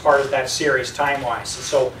preach as part of that series time-wise. And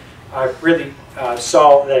so I really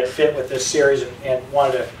saw that it fit with this series and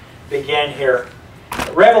wanted to begin here.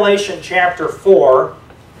 Revelation chapter 4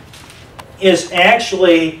 is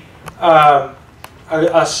actually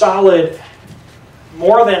a solid,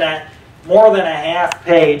 more than a half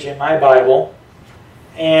page in my Bible,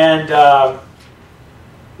 and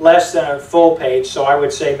less than a full page, so I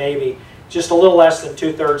would say maybe just a little less than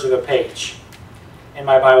 2/3 of a page in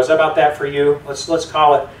my Bible. Is that about that for you? Let's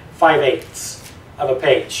call it 5/8 of a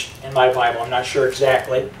page in my Bible. I'm not sure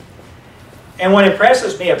exactly. And what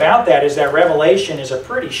impresses me about that is that Revelation is a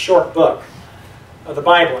pretty short book of the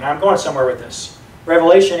Bible, and I'm going somewhere with this.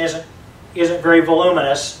 Revelation isn't very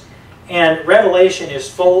voluminous, and Revelation is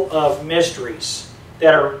full of mysteries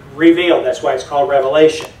that are revealed. That's why it's called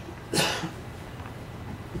Revelation.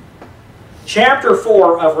 Chapter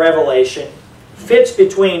 4 of Revelation fits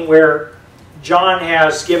between where John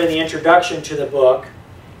has given the introduction to the book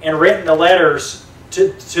and written the letters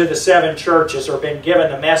to the 7 churches, or been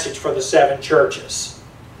given the message for the 7 churches.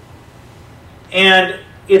 And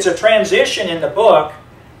it's a transition in the book,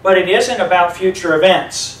 but it isn't about future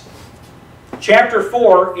events. Chapter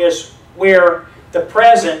 4 is where the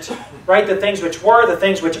present, right, the things which were, the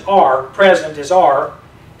things which are, present is are.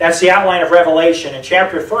 That's the outline of Revelation. And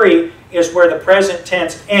chapter 3 is where the present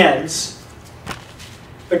tense ends.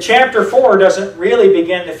 But chapter 4 doesn't really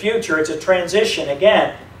begin the future. It's a transition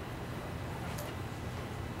again.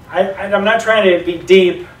 I'm not trying to be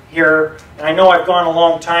deep here, and I know I've gone a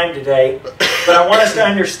long time today, but I want us to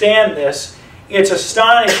understand this. It's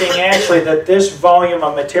astonishing, actually, that this volume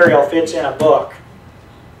of material fits in a book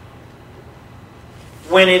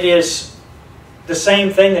when it is the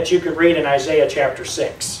same thing that you could read in Isaiah chapter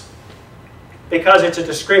 6. Because it's a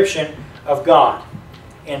description of God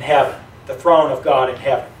in heaven, the throne of God in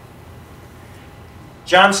heaven.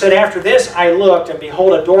 John said, "After this I looked, and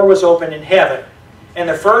behold, a door was opened in heaven. And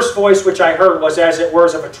the first voice which I heard was as it were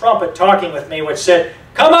of a trumpet talking with me, which said,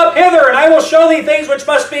 Come up hither, and I will show thee things which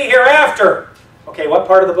must be hereafter." Okay, what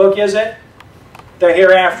part of the book is it? The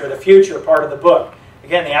hereafter, the future part of the book.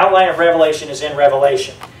 Again, the outline of Revelation is in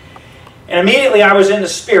Revelation. "And immediately I was in the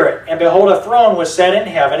Spirit, and behold, a throne was set in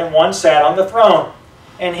heaven, and one sat on the throne.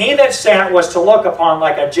 And he that sat was to look upon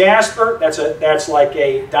like a jasper," that's like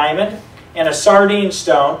a diamond, "and a sardine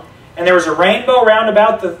stone. And there was a rainbow round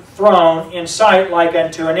about the throne in sight like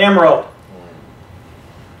unto an emerald."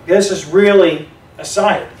 This is really a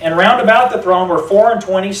sight. "And round about the throne were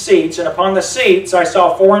 24 seats, and upon the seats I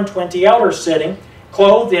saw 24 elders sitting,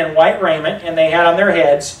 clothed in white raiment, and they had on their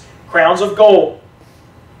heads crowns of gold."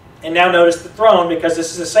 And now notice the throne, because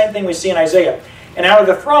this is the same thing we see in Isaiah. "And out of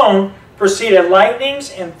the throne proceeded lightnings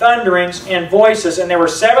and thunderings and voices, and there were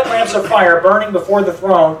 7 lamps of fire burning before the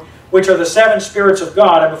throne, which are the 7 spirits of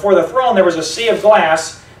God. And before the throne there was a sea of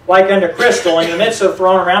glass, like unto crystal. In the midst of the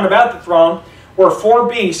throne, around about the throne, were 4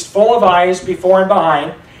 beasts, full of eyes before and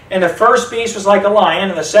behind. And the first beast was like a lion,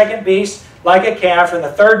 and the second beast like a calf, and the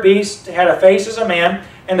third beast had a face as a man,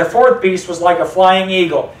 and the fourth beast was like a flying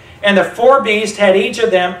eagle. And the 4 beasts had each of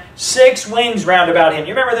them 6 wings round about him."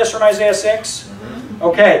 You remember this from Isaiah 6?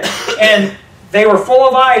 Okay. "And they were full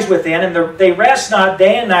of eyes within, and they rest not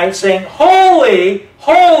day and night, saying, Holy,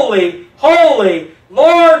 holy, holy,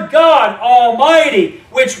 Lord God Almighty,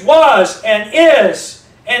 which was and is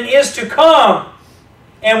to come."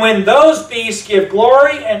 And when those beasts give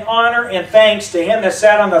glory and honor and thanks to him that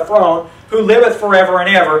sat on the throne, who liveth forever and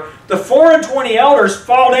ever, the 24 elders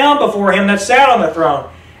fall down before him that sat on the throne.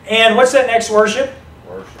 And what's that next worship?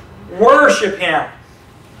 Worship him.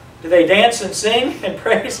 Do they dance and sing and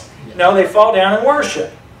praise? No, they fall down and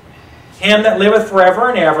worship him that liveth forever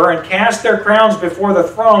and ever, and cast their crowns before the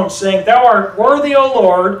throne, saying, Thou art worthy, O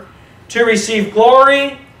Lord, to receive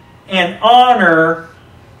glory and honor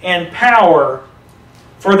and power,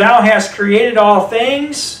 for thou hast created all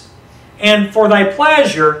things, and for thy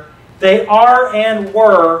pleasure they are and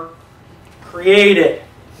were created.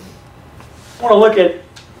 I want to look at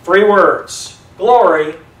 3 words.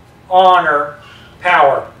 Glory, honor,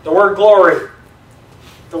 power. The word glory,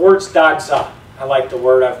 the word's dagza. I like the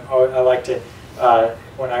word. I like to,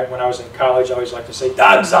 when I was in college, I always like to say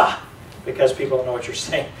dagza, because people don't know what you're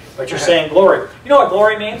saying. But you're saying glory. You know what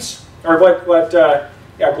glory means? Or what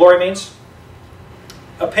glory means?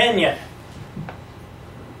 Opinion,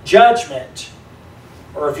 judgment,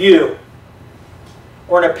 or view,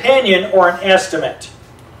 or an opinion or an estimate,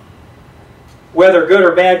 whether good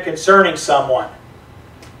or bad concerning someone.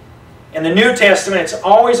 In the New Testament, it's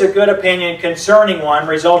always a good opinion concerning one,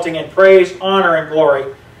 resulting in praise, honor, and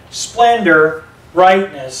glory, splendor,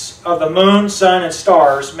 brightness of the moon, sun, and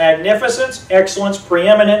stars, magnificence, excellence,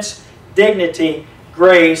 preeminence, dignity,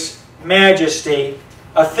 grace, majesty,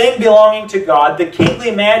 a thing belonging to God, the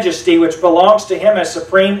kingly majesty which belongs to him as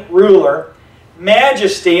supreme ruler,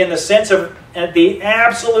 majesty in the sense of the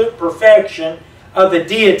absolute perfection of the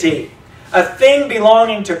deity, a thing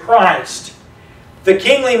belonging to Christ, the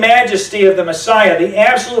kingly majesty of the Messiah, the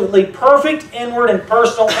absolutely perfect inward and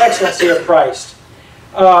personal excellency of Christ,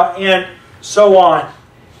 and so on.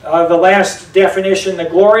 The last definition, the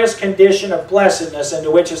glorious condition of blessedness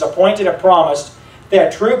into which is appointed and promised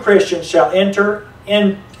that true Christians shall enter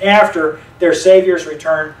in after their Savior's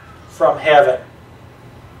return from heaven.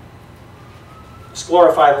 Let's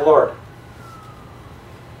glorify the Lord.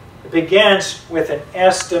 It begins with an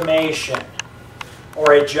estimation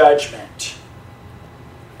or a judgment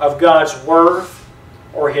of God's worth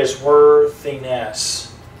or his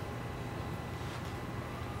worthiness.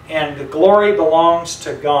 And the glory belongs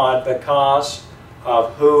to God because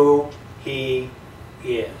of who he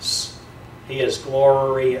is. He is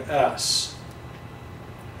glorious.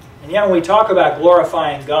 And yet when we talk about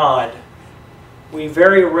glorifying God, we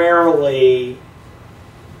very rarely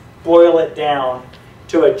boil it down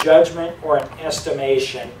to a judgment or an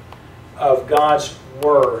estimation of God's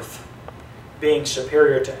worth being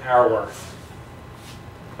superior to our worth.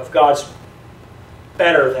 Of God's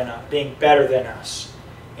being better than us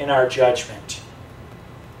in our judgment.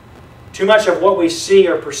 Too much of what we see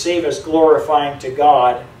or perceive as glorifying to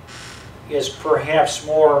God is perhaps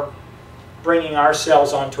more bringing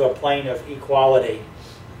ourselves onto a plane of equality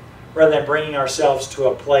rather than bringing ourselves to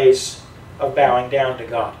a place of bowing down to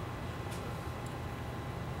God.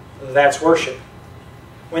 That's worship.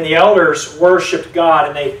 When the elders worshipped God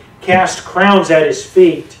and they cast crowns at his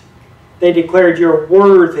feet, they declared, You're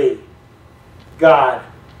worthy, God,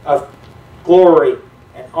 of glory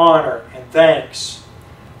and honor and thanks.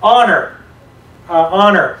 Honor.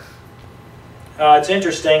 It's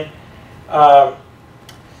interesting.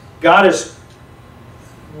 God is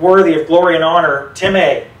worthy of glory and honor,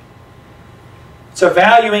 time. It's a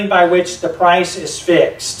valuing by which the price is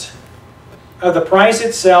fixed. Of the price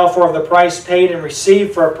itself or of the price paid and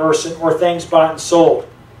received for a person or things bought and sold.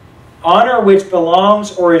 Honor which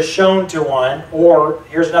belongs or is shown to one, or,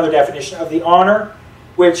 here's another definition, of the honor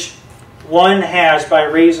which one has by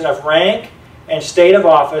reason of rank and state of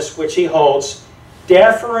office which he holds,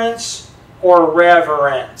 deference or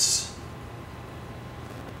reverence.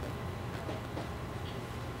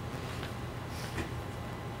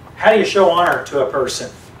 How do you show honor to a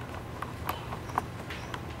person?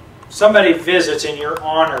 Somebody visits and you're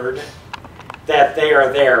honored that they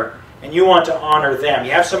are there, and you want to honor them.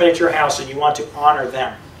 You have somebody at your house and you want to honor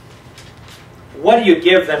them. What do you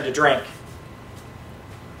give them to drink?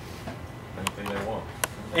 Anything they want.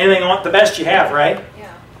 Anything they want? The best you have, right?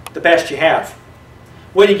 Yeah. The best you have.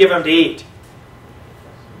 What do you give them to eat?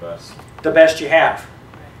 The best. The best you have.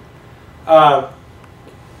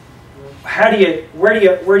 Where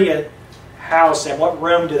do you house them? What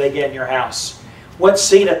room do they get in your house? What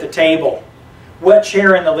seat at the table? What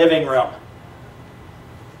chair in the living room?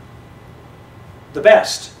 The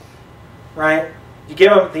best, right? You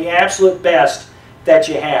give them the absolute best that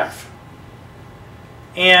you have.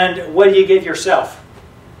 And what do you give yourself?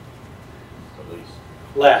 The least.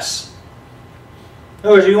 Less. In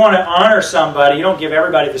other words, if you want to honor somebody, you don't give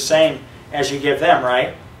everybody the same as you give them,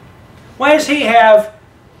 right? Why does he have...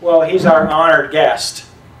 Well, he's our honored guest.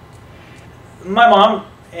 My mom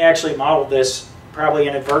actually modeled this, probably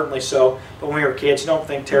inadvertently so, but when we were kids, don't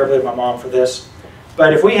think terribly of my mom for this.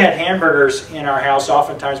 But if we had hamburgers in our house,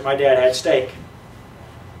 oftentimes my dad had steak.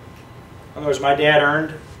 In other words, my dad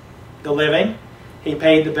earned the living, he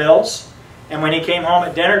paid the bills, and when he came home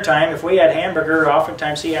at dinner time, if we had hamburger,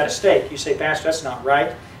 oftentimes he had a steak. You say, Pastor, that's not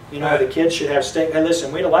right. You know, the kids should have steak. Hey,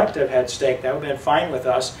 listen, we'd have liked to have had steak. That would have been fine with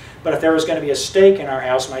us. But if there was going to be a steak in our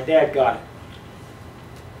house, my dad got it.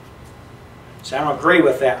 So I don't agree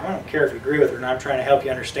with that. I don't care if you agree with it or not. I'm trying to help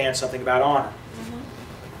you understand something about honor.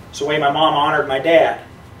 It's the way my mom honored my dad.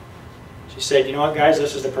 She said, you know what, guys,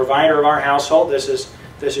 this is the provider of our household. This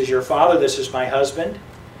is your father. This is my husband.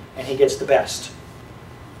 And he gets the best.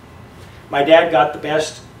 My dad got the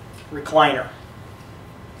best recliner.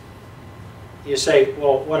 You say,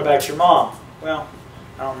 well, what about your mom? Well,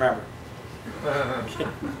 I don't remember.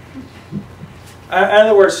 In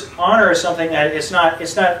other words, honor is something that it's not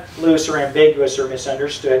loose or ambiguous or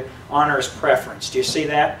misunderstood. Honor is preference. Do you see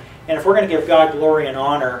that? And if we're going to give God glory and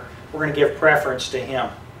honor, we're going to give preference to Him.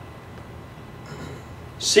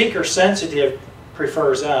 Seeker-sensitive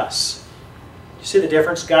prefers us. You see the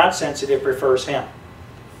difference? God-sensitive prefers Him.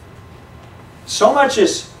 So much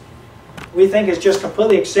as we think is just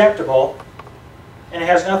completely acceptable, and it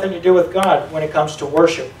has nothing to do with God when it comes to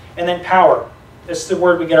worship. And then power. This is the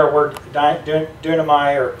word we get our word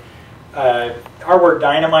dunamai, or our word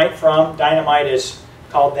dynamite from. Dynamite is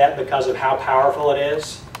called that because of how powerful it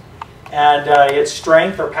is. And its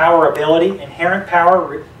strength or power, ability, inherent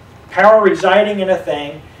power, power residing in a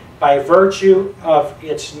thing by virtue of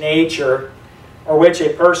its nature, or which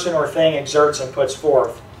a person or thing exerts and puts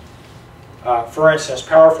forth. For instance,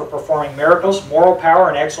 power for performing miracles, moral power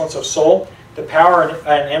and excellence of soul, the power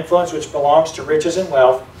and influence which belongs to riches and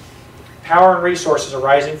wealth, power and resources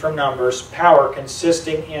arising from numbers, power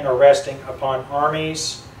consisting in or resting upon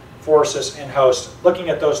armies, forces, and hosts. Looking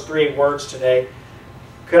at those three words today,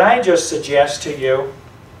 could I just suggest to you,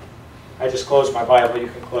 I just closed my Bible, you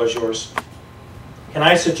can close yours. Can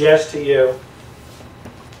I suggest to you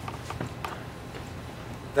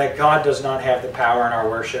that God does not have the power in our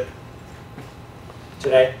worship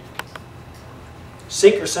today?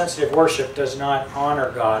 Seeker-sensitive worship does not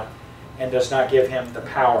honor God and does not give Him the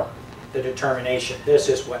power, the determination. This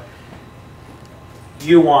is what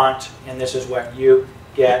you want, and this is what you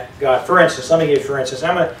get God. For instance, let me give you for instance.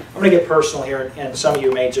 I'm going to get personal here, and some of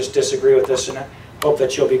you may just disagree with this, and I hope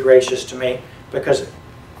that you'll be gracious to me, because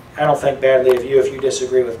I don't think badly of you if you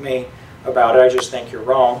disagree with me about it. I just think you're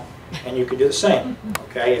wrong, and you can do the same,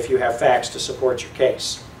 okay, if you have facts to support your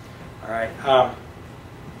case. All right.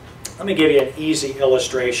 Let me give you an easy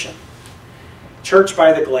illustration. Church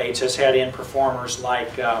by the Glades has had in performers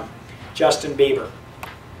like Justin Bieber,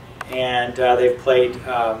 and they've played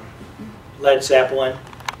Led Zeppelin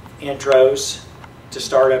intros to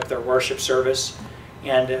start up their worship service,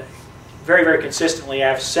 and very, very consistently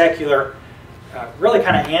have secular, really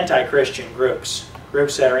kind of anti-Christian groups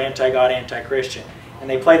that are anti-God, anti-Christian, and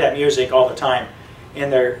they play that music all the time in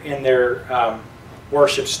their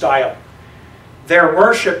worship style. Their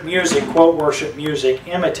worship music, quote worship music,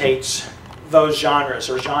 imitates those genres,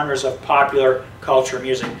 or genres of popular culture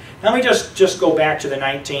music. Now, let me just go back to the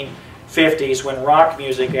 1950s when rock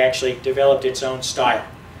music actually developed its own style.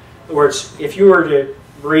 In other words, if you were to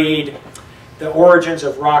read the origins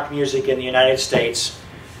of rock music in the United States,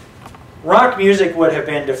 rock music would have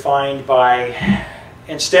been defined by,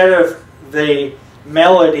 instead of the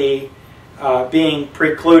melody being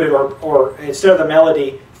precluded, or instead of the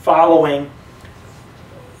melody following,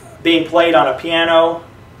 being played on a piano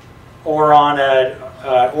or on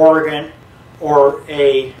an organ or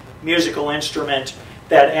a musical instrument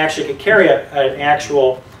that actually could carry an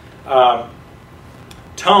actual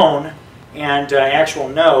tone and actual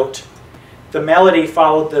note, the melody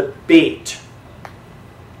followed the beat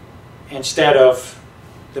instead of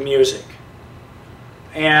the music.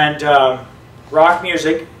 And rock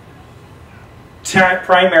music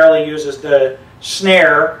primarily uses the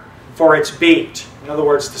snare for its beat. In other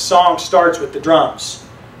words, the song starts with the drums.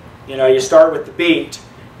 You know, you start with the beat,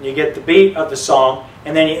 and you get the beat of the song,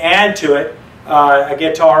 and then you add to it a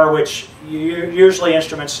guitar, which usually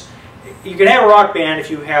instruments. You can have a rock band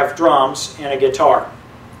if you have drums and a guitar,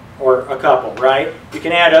 or a couple, right? You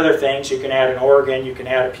can add other things. You can add an organ, you can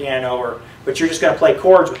add a piano, but you're just going to play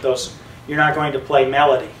chords with those. You're not going to play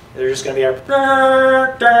melody. They're just going to be a...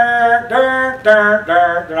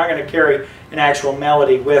 They're not going to carry an actual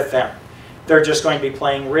melody with them. They're just going to be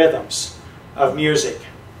playing rhythms of music.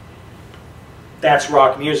 That's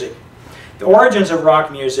rock music. The origins of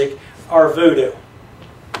rock music are voodoo.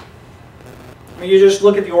 You just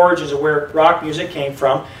look at the origins of where rock music came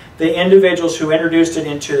from. The individuals who introduced it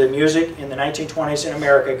into the music in the 1920s in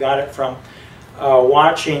America got it from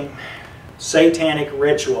watching satanic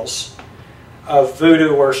rituals of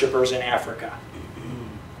voodoo worshippers in Africa.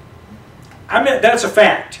 That's a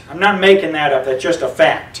fact. I'm not making that up. That's just a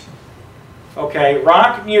fact. Okay,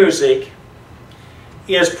 rock music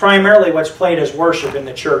is primarily what's played as worship in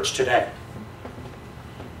the church today.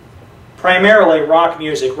 Primarily rock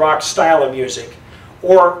music, rock style of music,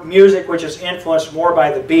 or music which is influenced more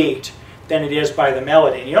by the beat than it is by the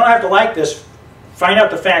melody. And you don't have to like this. Find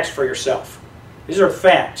out the facts for yourself. These are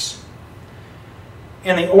facts.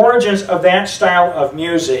 And the origins of that style of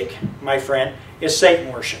music, my friend, is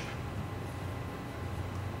Satan worship.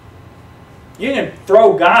 You can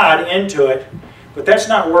throw God into it, but that's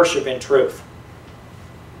not worship in truth.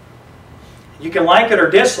 You can like it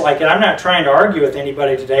or dislike it. I'm not trying to argue with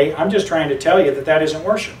anybody today. I'm just trying to tell you that that isn't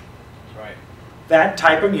worship. That's right. That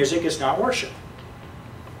type of music is not worship.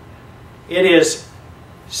 It is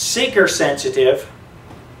seeker sensitive,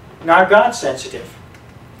 not God sensitive.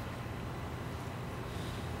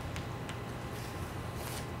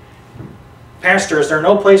 Pastor, is there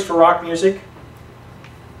no place for rock music?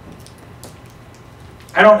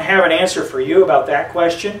 I don't have an answer for you about that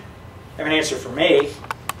question. I have an answer for me.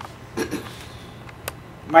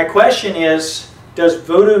 My question is, does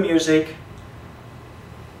voodoo music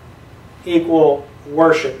equal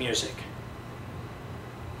worship music?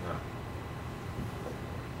 No.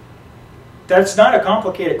 That's not a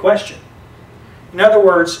complicated question. In other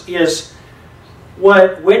words, is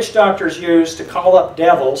what witch doctors use to call up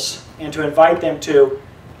devils and to invite them to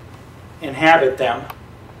inhabit them,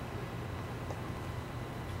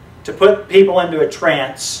 to put people into a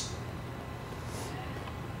trance,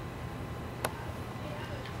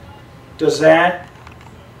 does that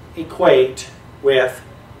equate with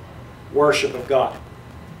worship of God?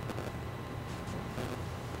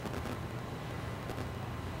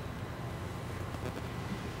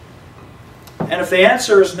 And if the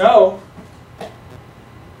answer is no,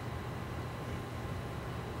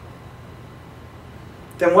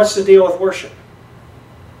 then what's the deal with worship?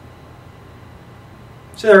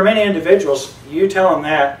 So there are many individuals, you tell them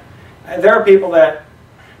that, there are people that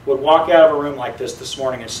would walk out of a room like this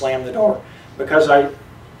morning and slam the door because I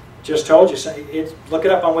just told you, look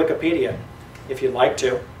it up on Wikipedia if you'd like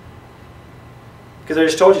to. Because I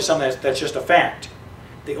just told you something that's just a fact.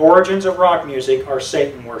 The origins of rock music are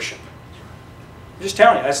Satan worship. I'm just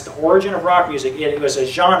telling you, that's the origin of rock music. It was a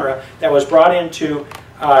genre that was brought into,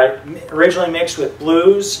 originally mixed with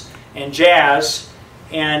blues and jazz,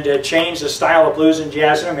 and changed the style of blues and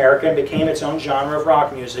jazz in America and became its own genre of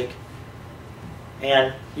rock music.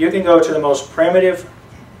 And you can go to the most primitive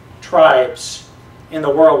tribes in the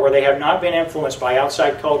world where they have not been influenced by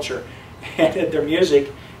outside culture, and their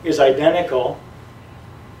music is identical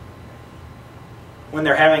when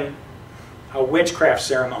they're having a witchcraft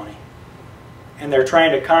ceremony and they're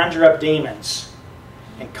trying to conjure up demons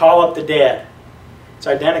and call up the dead. It's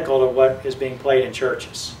identical to what is being played in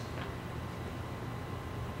churches.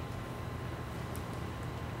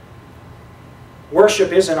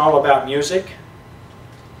 Worship isn't all about music.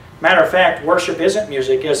 Matter of fact, worship isn't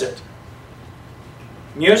music, is it?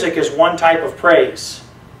 Music is one type of praise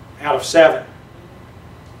out of 7.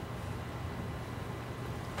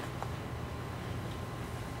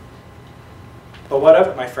 But what of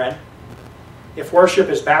it, my friend? If worship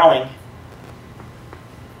is bowing,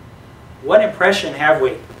 what impression have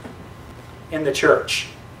we in the church?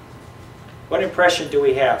 What impression do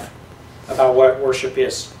we have about what worship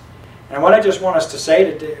is? And what I just want us to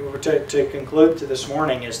say to conclude to this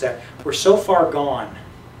morning is that we're so far gone,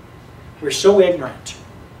 we're so ignorant,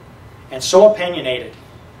 and so opinionated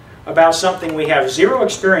about something we have zero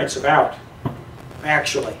experience about,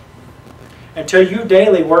 actually. Until you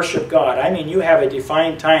daily worship God, I mean you have a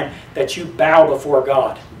defined time that you bow before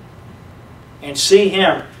God and see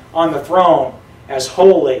Him on the throne as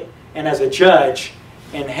holy and as a judge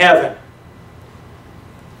in heaven.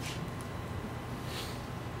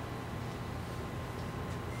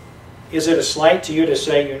 Is it a slight to you to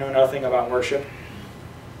say you know nothing about worship?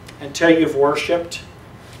 Until you've worshipped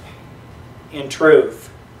in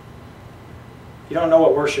truth, you don't know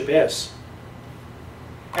what worship is.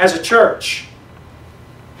 As a church,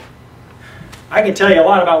 I can tell you a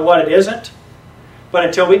lot about what it isn't, but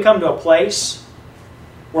until we come to a place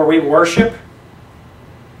where we worship,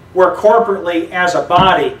 where corporately as a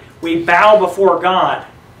body we bow before God,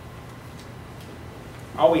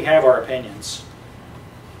 all we have are opinions.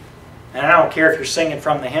 And I don't care if you're singing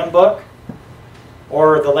from the hymn book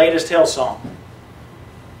or the latest Hillsong.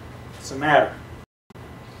 It doesn't matter.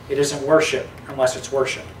 It isn't worship unless it's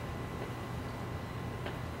worship.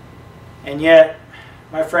 And yet,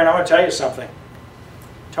 my friend, I want to tell you something.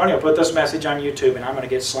 Tony will put this message on YouTube and I'm going to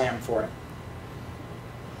get slammed for it.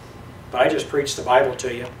 But I just preached the Bible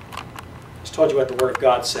to you. I just told you what the Word of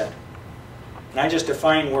God said. And I just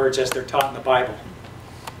define words as they're taught in the Bible.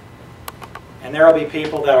 And there will be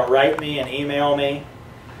people that will write me and email me,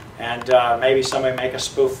 and maybe somebody make a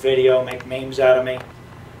spoof video, make memes out of me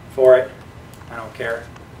for it. I don't care.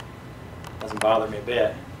 It doesn't bother me a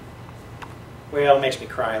bit. Well, it makes me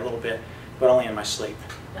cry a little bit, but only in my sleep.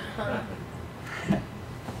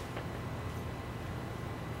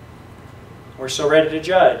 We're so ready to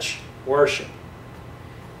judge worship.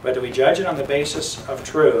 But do we judge it on the basis of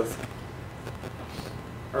truth,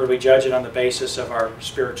 or do we judge it on the basis of our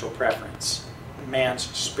spiritual preference? Man's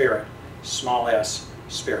spirit, small s,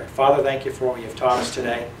 spirit. Father, thank you for what you've taught us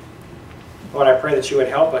today. Lord, I pray that you would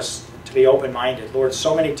help us to be open-minded. Lord,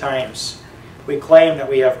 so many times we claim that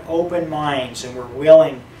we have open minds and we're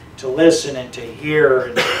willing to listen and to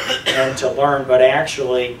hear and to learn, but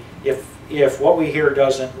actually, if what we hear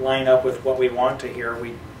doesn't line up with what we want to hear,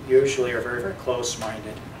 we usually are very, very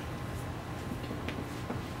close-minded.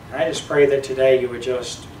 And I just pray that today you would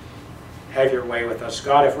just have your way with us.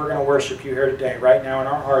 God, if we're going to worship you here today, right now in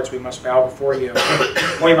our hearts, we must bow before you.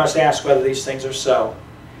 We must ask whether these things are so.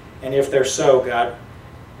 And if they're so, God,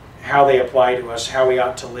 how they apply to us, how we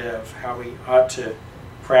ought to live, how we ought to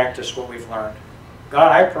practice what we've learned.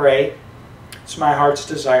 God, I pray, it's my heart's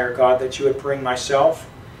desire, God, that you would bring myself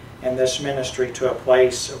and this ministry to a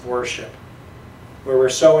place of worship where we're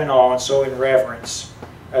so in awe and so in reverence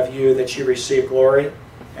of you that you receive glory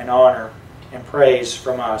and honor and praise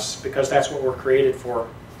from us, because that's what we're created for.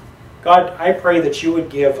 God, I pray that you would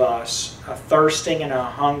give us a thirsting and a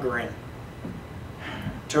hungering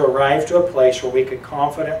to arrive to a place where we could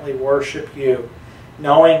confidently worship you,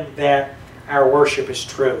 knowing that our worship is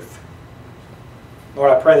truth.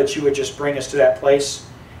 Lord, I pray that you would just bring us to that place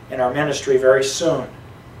in our ministry very soon.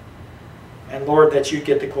 And Lord, that you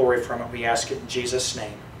get the glory from it. We ask it in Jesus'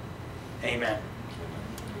 name. Amen.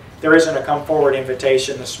 There isn't a come forward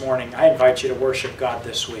invitation this morning. I invite you to worship God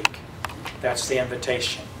this week. That's the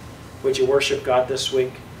invitation. Would you worship God this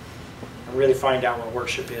week and really find out what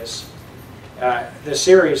worship is? The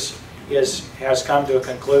series has come to a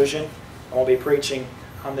conclusion. I won't be preaching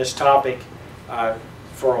on this topic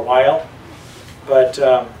for a while. But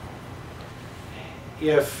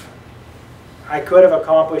if I could have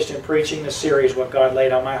accomplished in preaching this series what God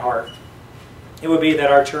laid on my heart, it would be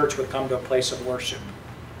that our church would come to a place of worship.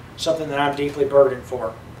 Something that I'm deeply burdened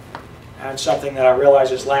for, and something that I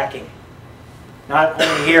realize is lacking. Not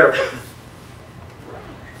only here,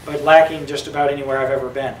 but lacking just about anywhere I've ever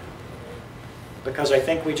been. Because I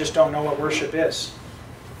think we just don't know what worship is.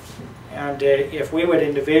 And if we would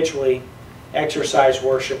individually exercise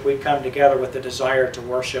worship, we'd come together with the desire to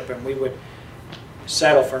worship, and we would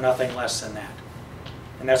settle for nothing less than that.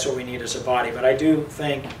 And that's what we need as a body. But I do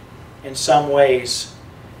think, in some ways,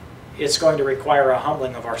 it's going to require a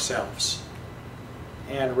humbling of ourselves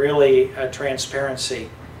and really a transparency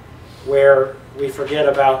where we forget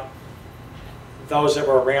about those that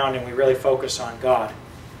we're around and we really focus on God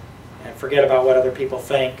and forget about what other people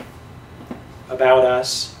think about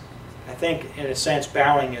us. I think, in a sense,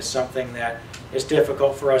 bowing is something that is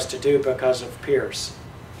difficult for us to do because of peers.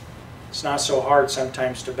 It's not so hard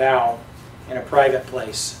sometimes to bow in a private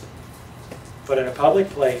place, but in a public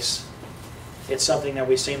place, it's something that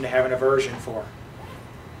we seem to have an aversion for.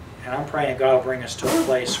 And I'm praying God will bring us to a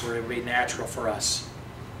place where it will be natural for us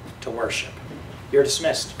to worship. You're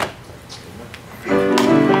dismissed.